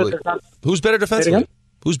defensively? Who's better defensively?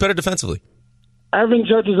 Who's better defensively? Aaron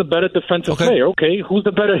Judge is a better defensive player. Okay, who's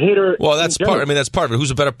the better hitter? Well, that's part. I mean, that's part of it.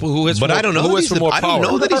 Who's a better? Who hits? But more, I don't know. Who hits for more I power?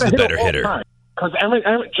 don't know that he's the better hitter. Because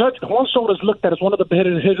Aaron Judge, Juan Soto is looked at as one of the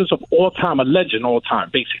better hitters of all time, a legend all time,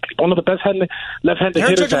 basically one of the best left-handed hitters.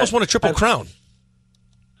 Aaron Judge almost won a triple crown.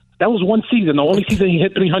 That was one season. The only season he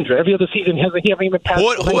hit 300. Every other season he haven't even passed.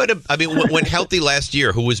 When healthy last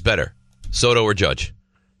year, who was better, Soto or Judge?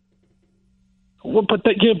 Well, but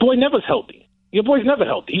your boy never's healthy. Your boy's never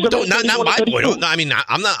healthy. He's not my boy.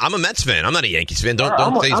 I'm a Mets fan. I'm not a Yankees fan.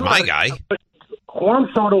 Don't say he's my guy. Juan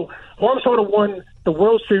Soto won the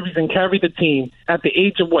World Series and carried the team at the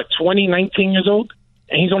age of 19 years old,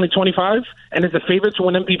 and he's only 25, and is the favorite to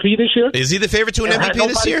win MVP this year. Is he the favorite to win MVP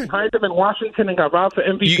this year? Behind him in Washington and got robbed for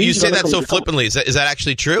MVP. You say that so flippantly. Is that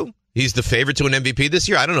actually true? He's the favorite to win MVP this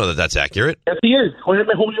year? I don't know that that's accurate. Yes, he is. Julio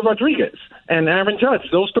Rodriguez and Aaron Judge,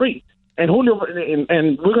 those 3. And Julio,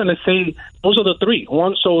 and we're going to say those are the 3: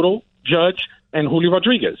 Juan Soto, Judge, and Julio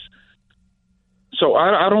Rodriguez. So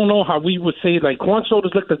I don't know how we would say Juan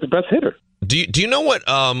Soto's looked as the best hitter. Do you know what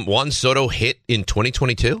Juan Soto hit in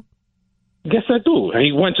 2022? Yes, I do.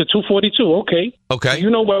 He went to 242. Okay. You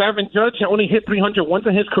know what? Aaron Judge only hit 300 once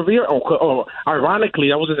in his career. Or ironically,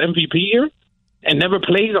 that was his MVP year. And never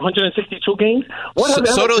played 162 games.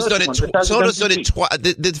 Soto's done it. Soto's done it twice.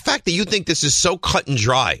 The fact that you think this is so cut and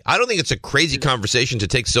dry, I don't think it's a crazy conversation to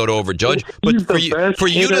take Soto over Judge. But for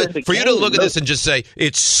you to look at this and just say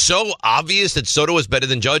it's so obvious that Soto is better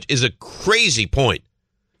than Judge is a crazy point.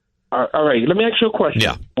 All right, let me ask you a question.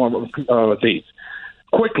 Yeah. Dave.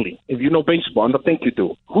 Quickly, if you know baseball, and I think you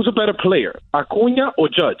do, who's a better player, Acuna or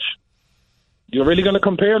Judge? You're really going to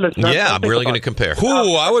compare? I'm really going to compare.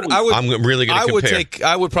 I'm really going to compare.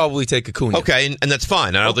 I would probably take Acuna. Okay, and that's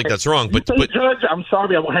fine. I don't think that's wrong. But Judge, I'm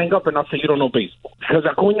sorry, I will hang up and I'll say you don't know baseball because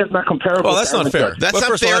Acuna is not comparable. Well, that's not fair. That's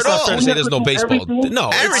not fair at all. That's not fair to say there's no baseball. No,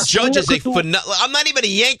 Aaron Judge is I'm not even a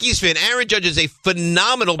Yankees fan. Aaron Judge is a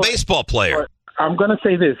phenomenal baseball player. I'm going to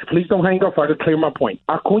say this. Please don't hang up. I can clear my point.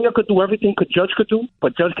 Acuna could do everything Judge could do,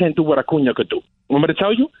 but Judge can't do what Acuna could do. Want me to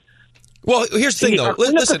tell you? Well, here's the thing, though.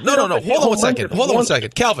 Listen, no. Hold on one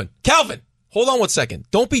second. Calvin, hold on one second.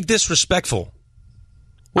 Don't be disrespectful.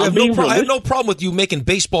 I have no problem with you making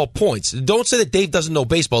baseball points. Don't say that Dave doesn't know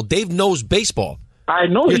baseball. Dave knows baseball. I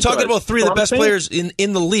know. You're talking about 3 of the best players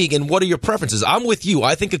in the league, and what are your preferences? I'm with you.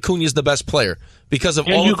 I think Acuna is the best player because of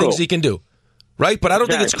all the things he can do. Right? But I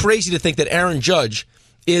don't think it's crazy to think that Aaron Judge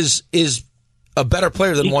is a better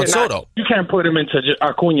player than Juan Soto. You can't put him into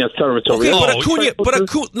Acuna's territory. Okay,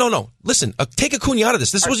 no. Listen, take Acuna out of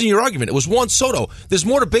this. This wasn't your argument. It was Juan Soto. There's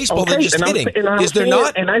more to baseball than just hitting. Is there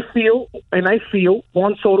not? And I feel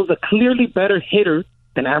Juan Soto's a clearly better hitter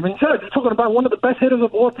than Aaron Judge. You're talking about one of the best hitters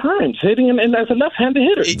of all time, hitting as a left-handed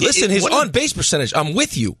hitter. Listen, his on-base percentage, I'm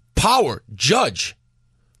with you. Power, Judge.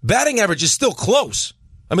 Batting average is still close.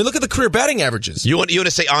 I mean, look at the career batting averages. You want to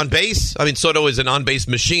say on base? I mean, Soto is an on base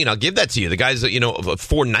machine. I'll give that to you. The guy's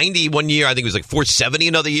 490 one year. I think it was like 470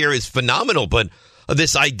 another year is phenomenal. But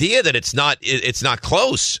this idea that it's not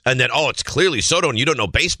close and that it's clearly Soto and you don't know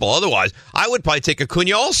baseball otherwise, I would probably take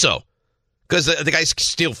Acuna also because the guy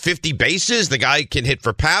steals 50 bases. The guy can hit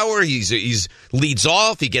for power. He's leads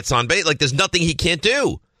off. He gets on base. Like there's nothing he can't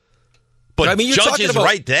do. But I mean, you're Judge is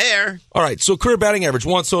right there. All right. So career batting average.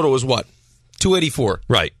 Juan Soto is what? 284.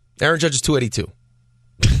 Right. Aaron Judge is 282.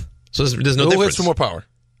 So there's no difference. Who hits for more power?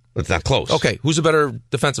 It's not close. Okay. Who's a better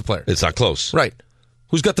defensive player? It's not close. Right.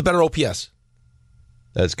 Who's got the better OPS?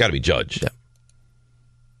 That's got to be Judge. Yeah.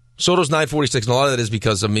 Soto's 946, and a lot of that is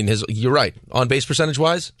because, I mean, you're right. On-base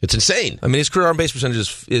percentage-wise? It's insane. I mean, his career on-base percentage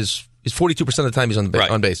is 42% of the time he's on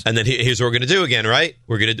base. And then here's what we're going to do again, right?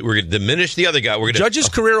 We're going to diminish the other guy. Judge's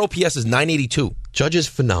career OPS is 982. Judge is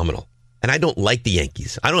phenomenal. And I don't like the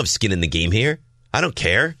Yankees. I don't have skin in the game here. I don't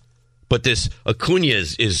care. But this Acuna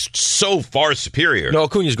is so far superior. No,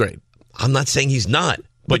 Acuna's great. I'm not saying he's not.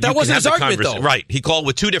 But that wasn't his argument, though. Right. He called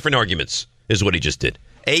with two different arguments, is what he just did.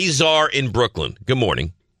 Azar in Brooklyn. Good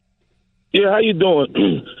morning. Yeah, how you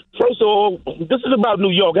doing? First of all, this is about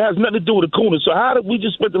New York. It has nothing to do with Acuna. So how did we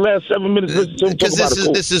just spend the last 7 minutes listening to him talk about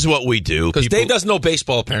Acuna? This is what we do. Because Dave doesn't know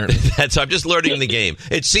baseball, apparently. I'm just learning the game.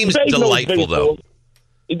 It seems Dave delightful, though.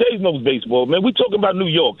 Dave knows baseball, man. We're talking about New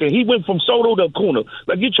York, and he went from Soto to Acuna.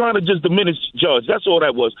 Like, you're trying to just diminish Judge. That's all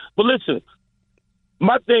that was. But listen,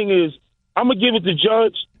 my thing is, I'm going to give it to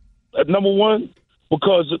Judge at number one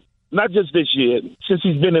because not just this year, since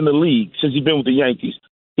he's been in the league, since he's been with the Yankees,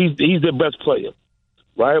 he's their best player,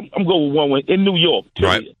 right? I'm going with one in New York,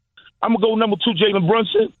 period. Right. I'm going to go number two, Jalen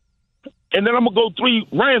Brunson, and then I'm going to go three,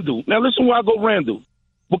 Randall. Now, listen why I go Randall.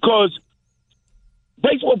 Because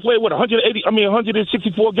baseball played,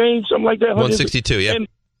 164 games, something like that? 162, yeah. And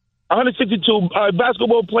 162.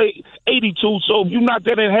 Basketball played 82, so if you knock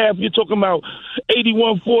that in half, you're talking about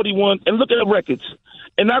 81, 41, and look at the records.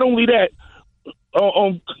 And not only that,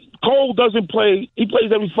 Cole doesn't play. He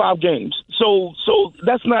plays every 5 games. So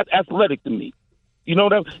that's not athletic to me. You know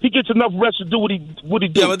that he gets enough rest to do what he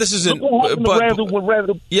does. Yeah, but this isn't.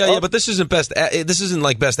 But this isn't best. This isn't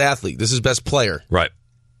like best athlete. This is best player. Right.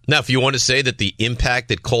 Now, if you want to say that the impact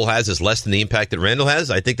that Cole has is less than the impact that Randall has,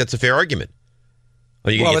 I think that's a fair argument.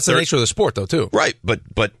 Well, that's the nature of the sport, though, too. Right, but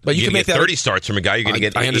you can make 30 starts from a guy. You're going to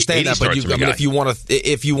get. I understand 80 that, but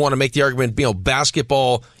if you want to make the argument,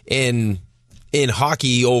 basketball in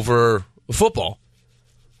hockey over football.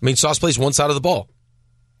 I mean, Sauce plays one side of the ball.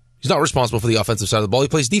 He's not responsible for the offensive side of the ball. He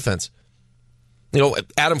plays defense.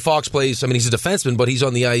 Adam Fox plays. I mean, he's a defenseman, but he's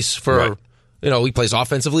on the ice for. Right. He plays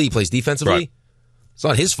offensively. He plays defensively. Right. It's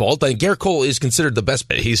not his fault. Garrett Cole is considered the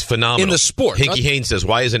best. He's phenomenal in the sport. Hinkie Haynes says,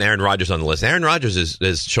 "Why isn't Aaron Rodgers on the list?" Aaron Rodgers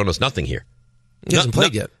has shown us nothing here. He hasn't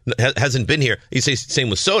played yet. Hasn't been here. You say same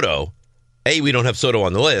with Soto. A, we don't have Soto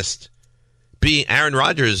on the list. B, Aaron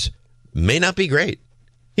Rodgers may not be great.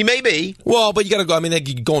 He may be. Well, but you got to go. I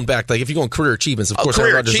mean, going back, like if you're going career achievements, of course,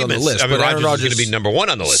 Aaron Rodgers is on the list. But Aaron Rodgers is going to be number one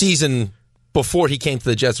on the list. Season before he came to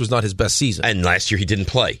the Jets was not his best season, and last year he didn't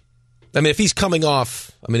play. I mean, if he's coming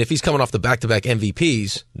off the back-to-back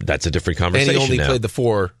MVPs, that's a different conversation. And he only now played the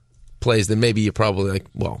 4 plays, then maybe you're probably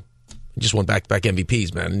he just won back-to-back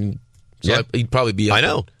MVPs, man. So he'd probably be up. I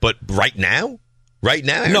know, but right now,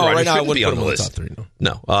 Aaron Rodgers I wouldn't be on the list. Top 3,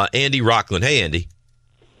 no. Andy Rockland. Hey, Andy.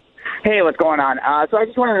 Hey, what's going on? So I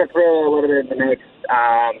just wanted to throw a little bit in the mix.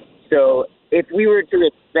 So if we were to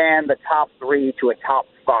expand the top 3 to a top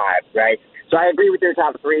 5, right? So I agree with your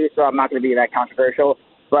top 3, so I'm not going to be that controversial.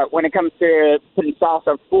 But when it comes to putting Sauce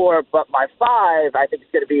up 4, but my 5, I think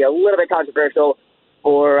it's going to be a little bit controversial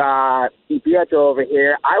for DiPietro over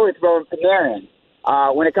here. I would throw in Panarin.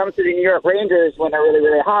 When it comes to the New York Rangers, when they're really,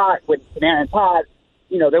 really hot, when Panarin's hot,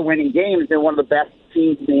 they're winning games. They're one of the best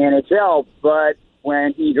teams in the NHL. But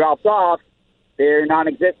when he drops off, they're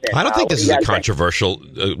non-existent. I don't think this is a controversial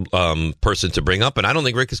person to bring up, and I don't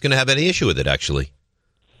think Rick is going to have any issue with it, actually.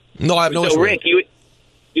 No, I have no issue with it.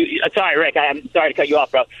 Sorry, Rick, I'm sorry to cut you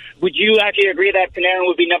off, bro. Would you actually agree that Panarin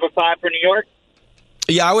would be number 5 for New York?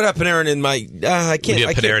 Yeah, I would have Panarin in my. I can't. Would you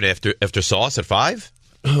have Panarin after Sauce at 5?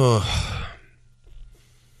 Well,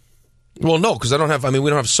 no, because we don't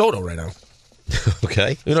have Soto right now.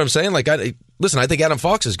 Okay, you know what I'm saying? I think Adam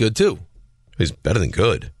Fox is good too. He's better than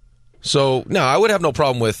good. So no, I would have no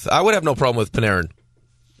problem with Panarin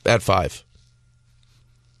at 5.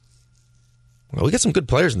 Well, we got some good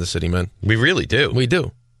players in the city, man. We really do. We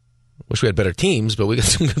do. Wish we had better teams, but we got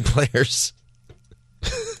some good players.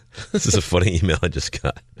 This is a funny email I just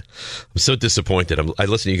got. I'm so disappointed. I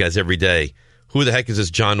listen to you guys every day. Who the heck is this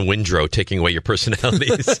John Windrow taking away your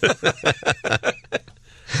personalities?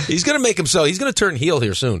 He's going to make himself. He's going to turn heel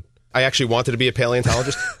here soon. I actually wanted to be a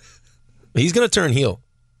paleontologist. He's going to turn heel.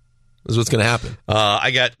 This is what's going to happen.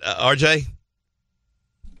 I got RJ.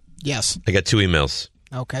 Yes. I got 2 emails.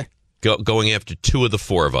 Okay. Going after 2 of the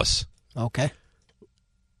 4 of us. Okay.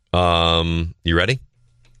 You ready?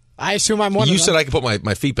 I assume I'm one of them. You said I could put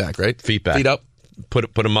my feet back, right? Feet back. Feet up.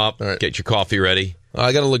 Put them up. All right. Get your coffee ready.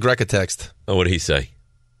 I got a LaGreca text. Oh, what did he say?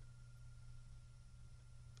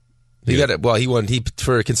 He got it. Well, he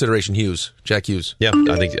for consideration Jack Hughes. Yeah,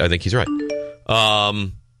 I think he's right.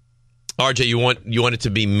 RJ, you want it to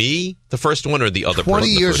be me, the first one, or the other person? 20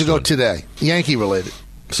 years ago today, Yankee related.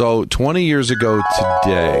 So 20 years ago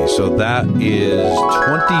today. So that is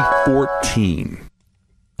 2014.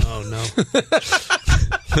 Oh, no.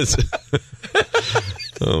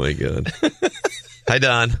 Oh, my God. Hi,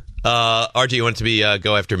 Don. RJ, you want it to be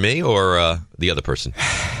go after me or the other person?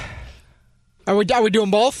 Are we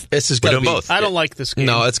doing both? This is We're got to doing be both. I don't like this game.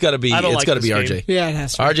 No, it's got to be. I don't It's like got to this be game. RJ. Yeah, it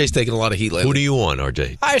has to. RJ's taking a lot of heat lately. Who do you want,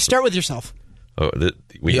 RJ? All right, start with yourself. Oh,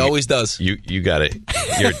 He always does. You got it.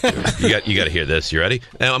 You got to hear this. You ready?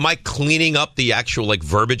 Now, am I cleaning up the actual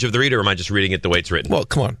verbiage of the read, or am I just reading it the way it's written? Well,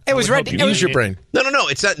 come on. It was read. Use your brain. No.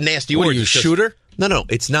 It's not nasty What words. are you, It's just- shooter? No.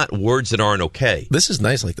 It's not words that aren't okay. This is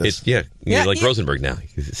nice like this. You're like yeah. Rosenberg now.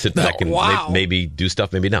 You can sit back and Wow. maybe do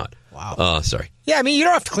stuff, maybe not. Wow. Sorry. Yeah, I mean, you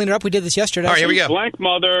don't have to clean it up. We did this yesterday. All right, here we go. Blank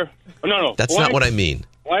mother. No. That's blank, not what I mean.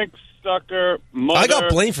 Blank sucker mother. I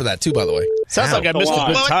got blamed for that too, by the way. Sounds like I missed a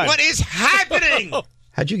good time. What is happening?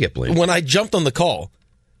 How'd you get blamed? When I jumped on the call,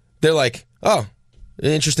 they're like, "Oh,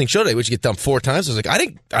 interesting show today. Would you get dumped 4 times?" I was like,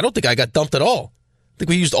 I don't think I got dumped at all. I think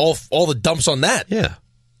we used all the dumps on that. Yeah.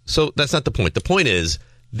 So that's not the point. The point is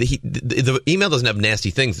the email doesn't have nasty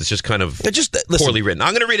things. It's just kind of listen. poorly written.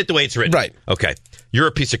 I'm going to read it the way it's written. Right. Okay. You're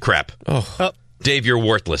a piece of crap. Oh. Dave, you're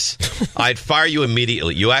worthless. I'd fire you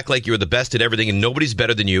immediately. You act like you're the best at everything and nobody's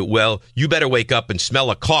better than you. Well, you better wake up and smell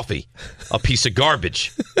a coffee. A piece of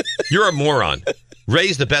garbage. You're a moron.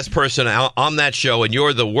 Ray's the best person on that show, and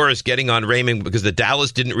you're the worst getting on Raymond because the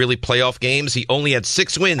Dallas didn't really playoff games. He only had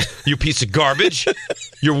 6 wins, you piece of garbage.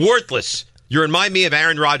 You're worthless. You remind me of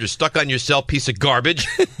Aaron Rodgers, stuck on yourself, piece of garbage.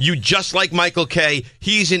 You just like Michael Kay.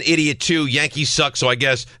 He's an idiot, too. Yankees suck, so I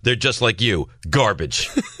guess they're just like you. Garbage.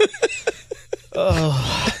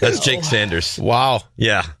 That's Jake Sanders. Wow.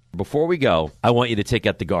 Yeah. Before we go, I want you to take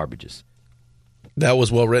out the garbages. That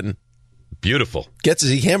was well written. Beautiful.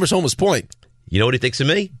 He hammers home his point. You know what he thinks of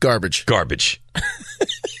me? Garbage. Garbage.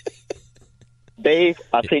 Dave,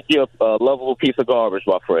 I think you're a lovable piece of garbage,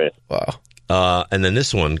 my friend. Wow. And then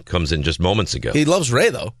this one comes in just moments ago. He loves Ray,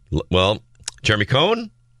 though. Well, Jeremy Cohen,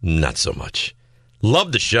 not so much.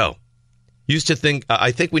 Love the show. Used to think,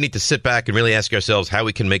 I think we need to sit back and really ask ourselves how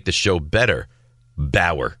we can make the show better.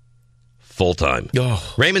 Bauer, full-time.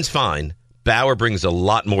 Oh. Raymond's fine. Bauer brings a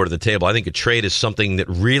lot more to the table. I think a trade is something that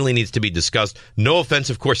really needs to be discussed. No offense,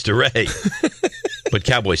 of course, to Ray. But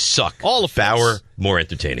Cowboys suck. All offense. Bauer, more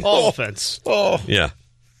entertaining. All offense. Oh. Yeah.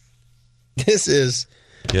 This is...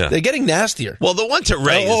 Yeah. They're getting nastier. Well, the one to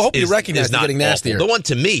Ray I hope you recognize is they're not getting nastier. awful. The one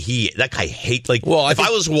to me, that guy hates. Like, if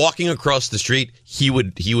I was walking across the street, he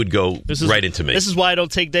would go right into me. This is why I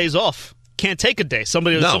don't take days off. Can't take a day.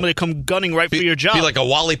 Somebody come gunning right for your job. Be like a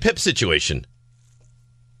Wally Pipp situation.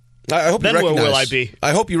 I hope then you recognize, where will I be?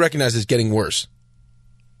 I hope you recognize it's getting worse.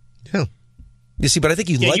 Yeah. You see, but I think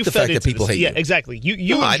you like the fact that people hate you. Yeah, exactly.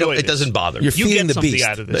 You No, I enjoy don't. It this. doesn't bother me. You're feeding get the something beast.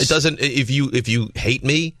 out of this. It doesn't. If you hate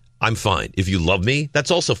me, I'm fine. If you love me,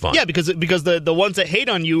 that's also fine. Yeah, because the ones that hate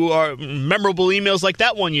on you are memorable emails like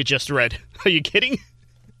that one you just read. Are you kidding?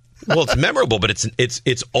 Well, it's memorable, but it's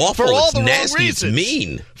awful. For all it's the nasty. wrong It's reasons.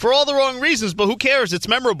 mean. For all the wrong reasons, but who cares? It's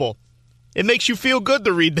memorable. It makes you feel good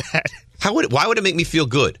to read that. Why would it make me feel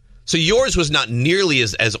good? So yours was not nearly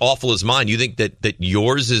as awful as mine. You think that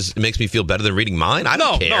yours makes me feel better than reading mine? I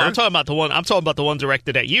don't care. No, I'm talking about the one. I'm talking about the one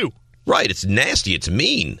directed at you. Right. It's nasty. It's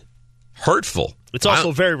mean. Hurtful. It's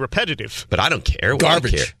also very repetitive. But I don't care.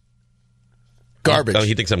 Garbage. I don't care. Garbage. Oh,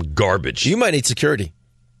 he thinks I'm garbage. You might need security.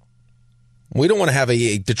 We don't want to have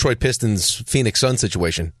a Detroit Pistons Phoenix Suns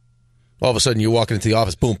situation. All of a sudden, you're walking into the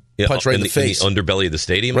office, boom, punch right in the face. In the underbelly of the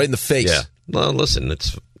stadium? Right in the face. Yeah. Well, listen,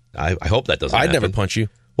 I hope that doesn't happen. I'd never punch you.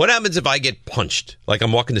 What happens if I get punched? Like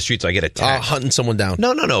I'm walking the streets, I get attacked. Hunting someone down.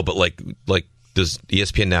 No. But like, does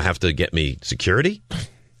ESPN now have to get me security?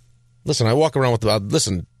 Listen, I walk around with I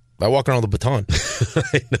walk around with a baton,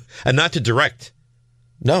 and not to direct.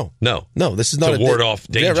 No. This is not to ward off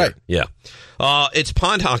danger. Yeah, right. Yeah. It's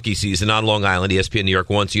pond hockey season on Long Island. ESPN New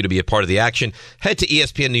York wants you to be a part of the action. Head to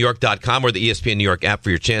ESPNNewYork.com or the ESPN New York app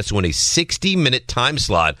for your chance to win a 60-minute time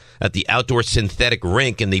slot at the outdoor synthetic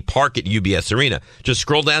rink in the park at UBS Arena. Just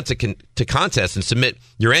scroll down to contest and submit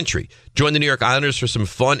your entry. Join the New York Islanders for some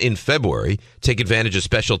fun in February. Take advantage of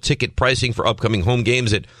special ticket pricing for upcoming home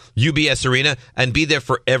games at UBS Arena and be there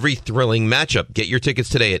for every thrilling matchup. Get your tickets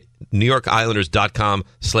today at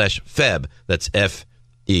NewYorkIslanders.com/Feb. That's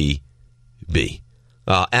FEB.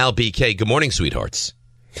 Al BK, good morning, sweethearts.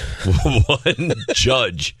 1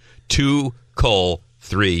 Judge, 2 Cole,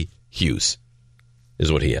 3 Hughes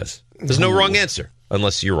is what he has. There's no wrong answer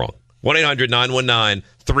unless you're wrong.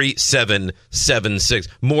 1-800-919-3776.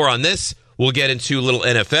 More on this. We'll get into a little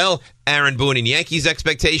NFL, Aaron Boone and Yankees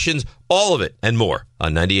expectations, all of it and more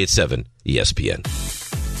on 98.7 ESPN.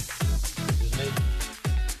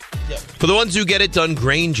 For the ones who get it done,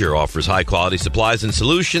 Grainger offers high-quality supplies and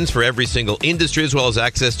solutions for every single industry, as well as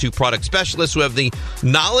access to product specialists who have the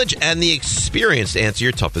knowledge and the experience to answer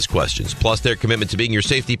your toughest questions. Plus, their commitment to being your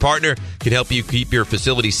safety partner can help you keep your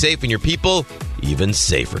facility safe and your people even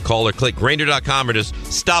safer. Call or click Grainger.com or just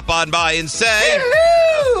stop on by and say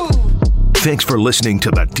hello! Thanks for listening to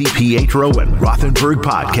the DiPietro and Rothenberg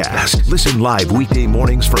podcast. Listen live weekday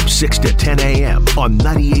mornings from 6 to 10 a.m. on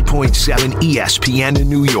 98.7 ESPN in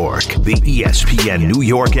New York, the ESPN New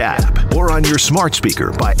York app, or on your smart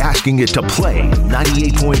speaker by asking it to play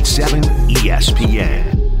 98.7 ESPN.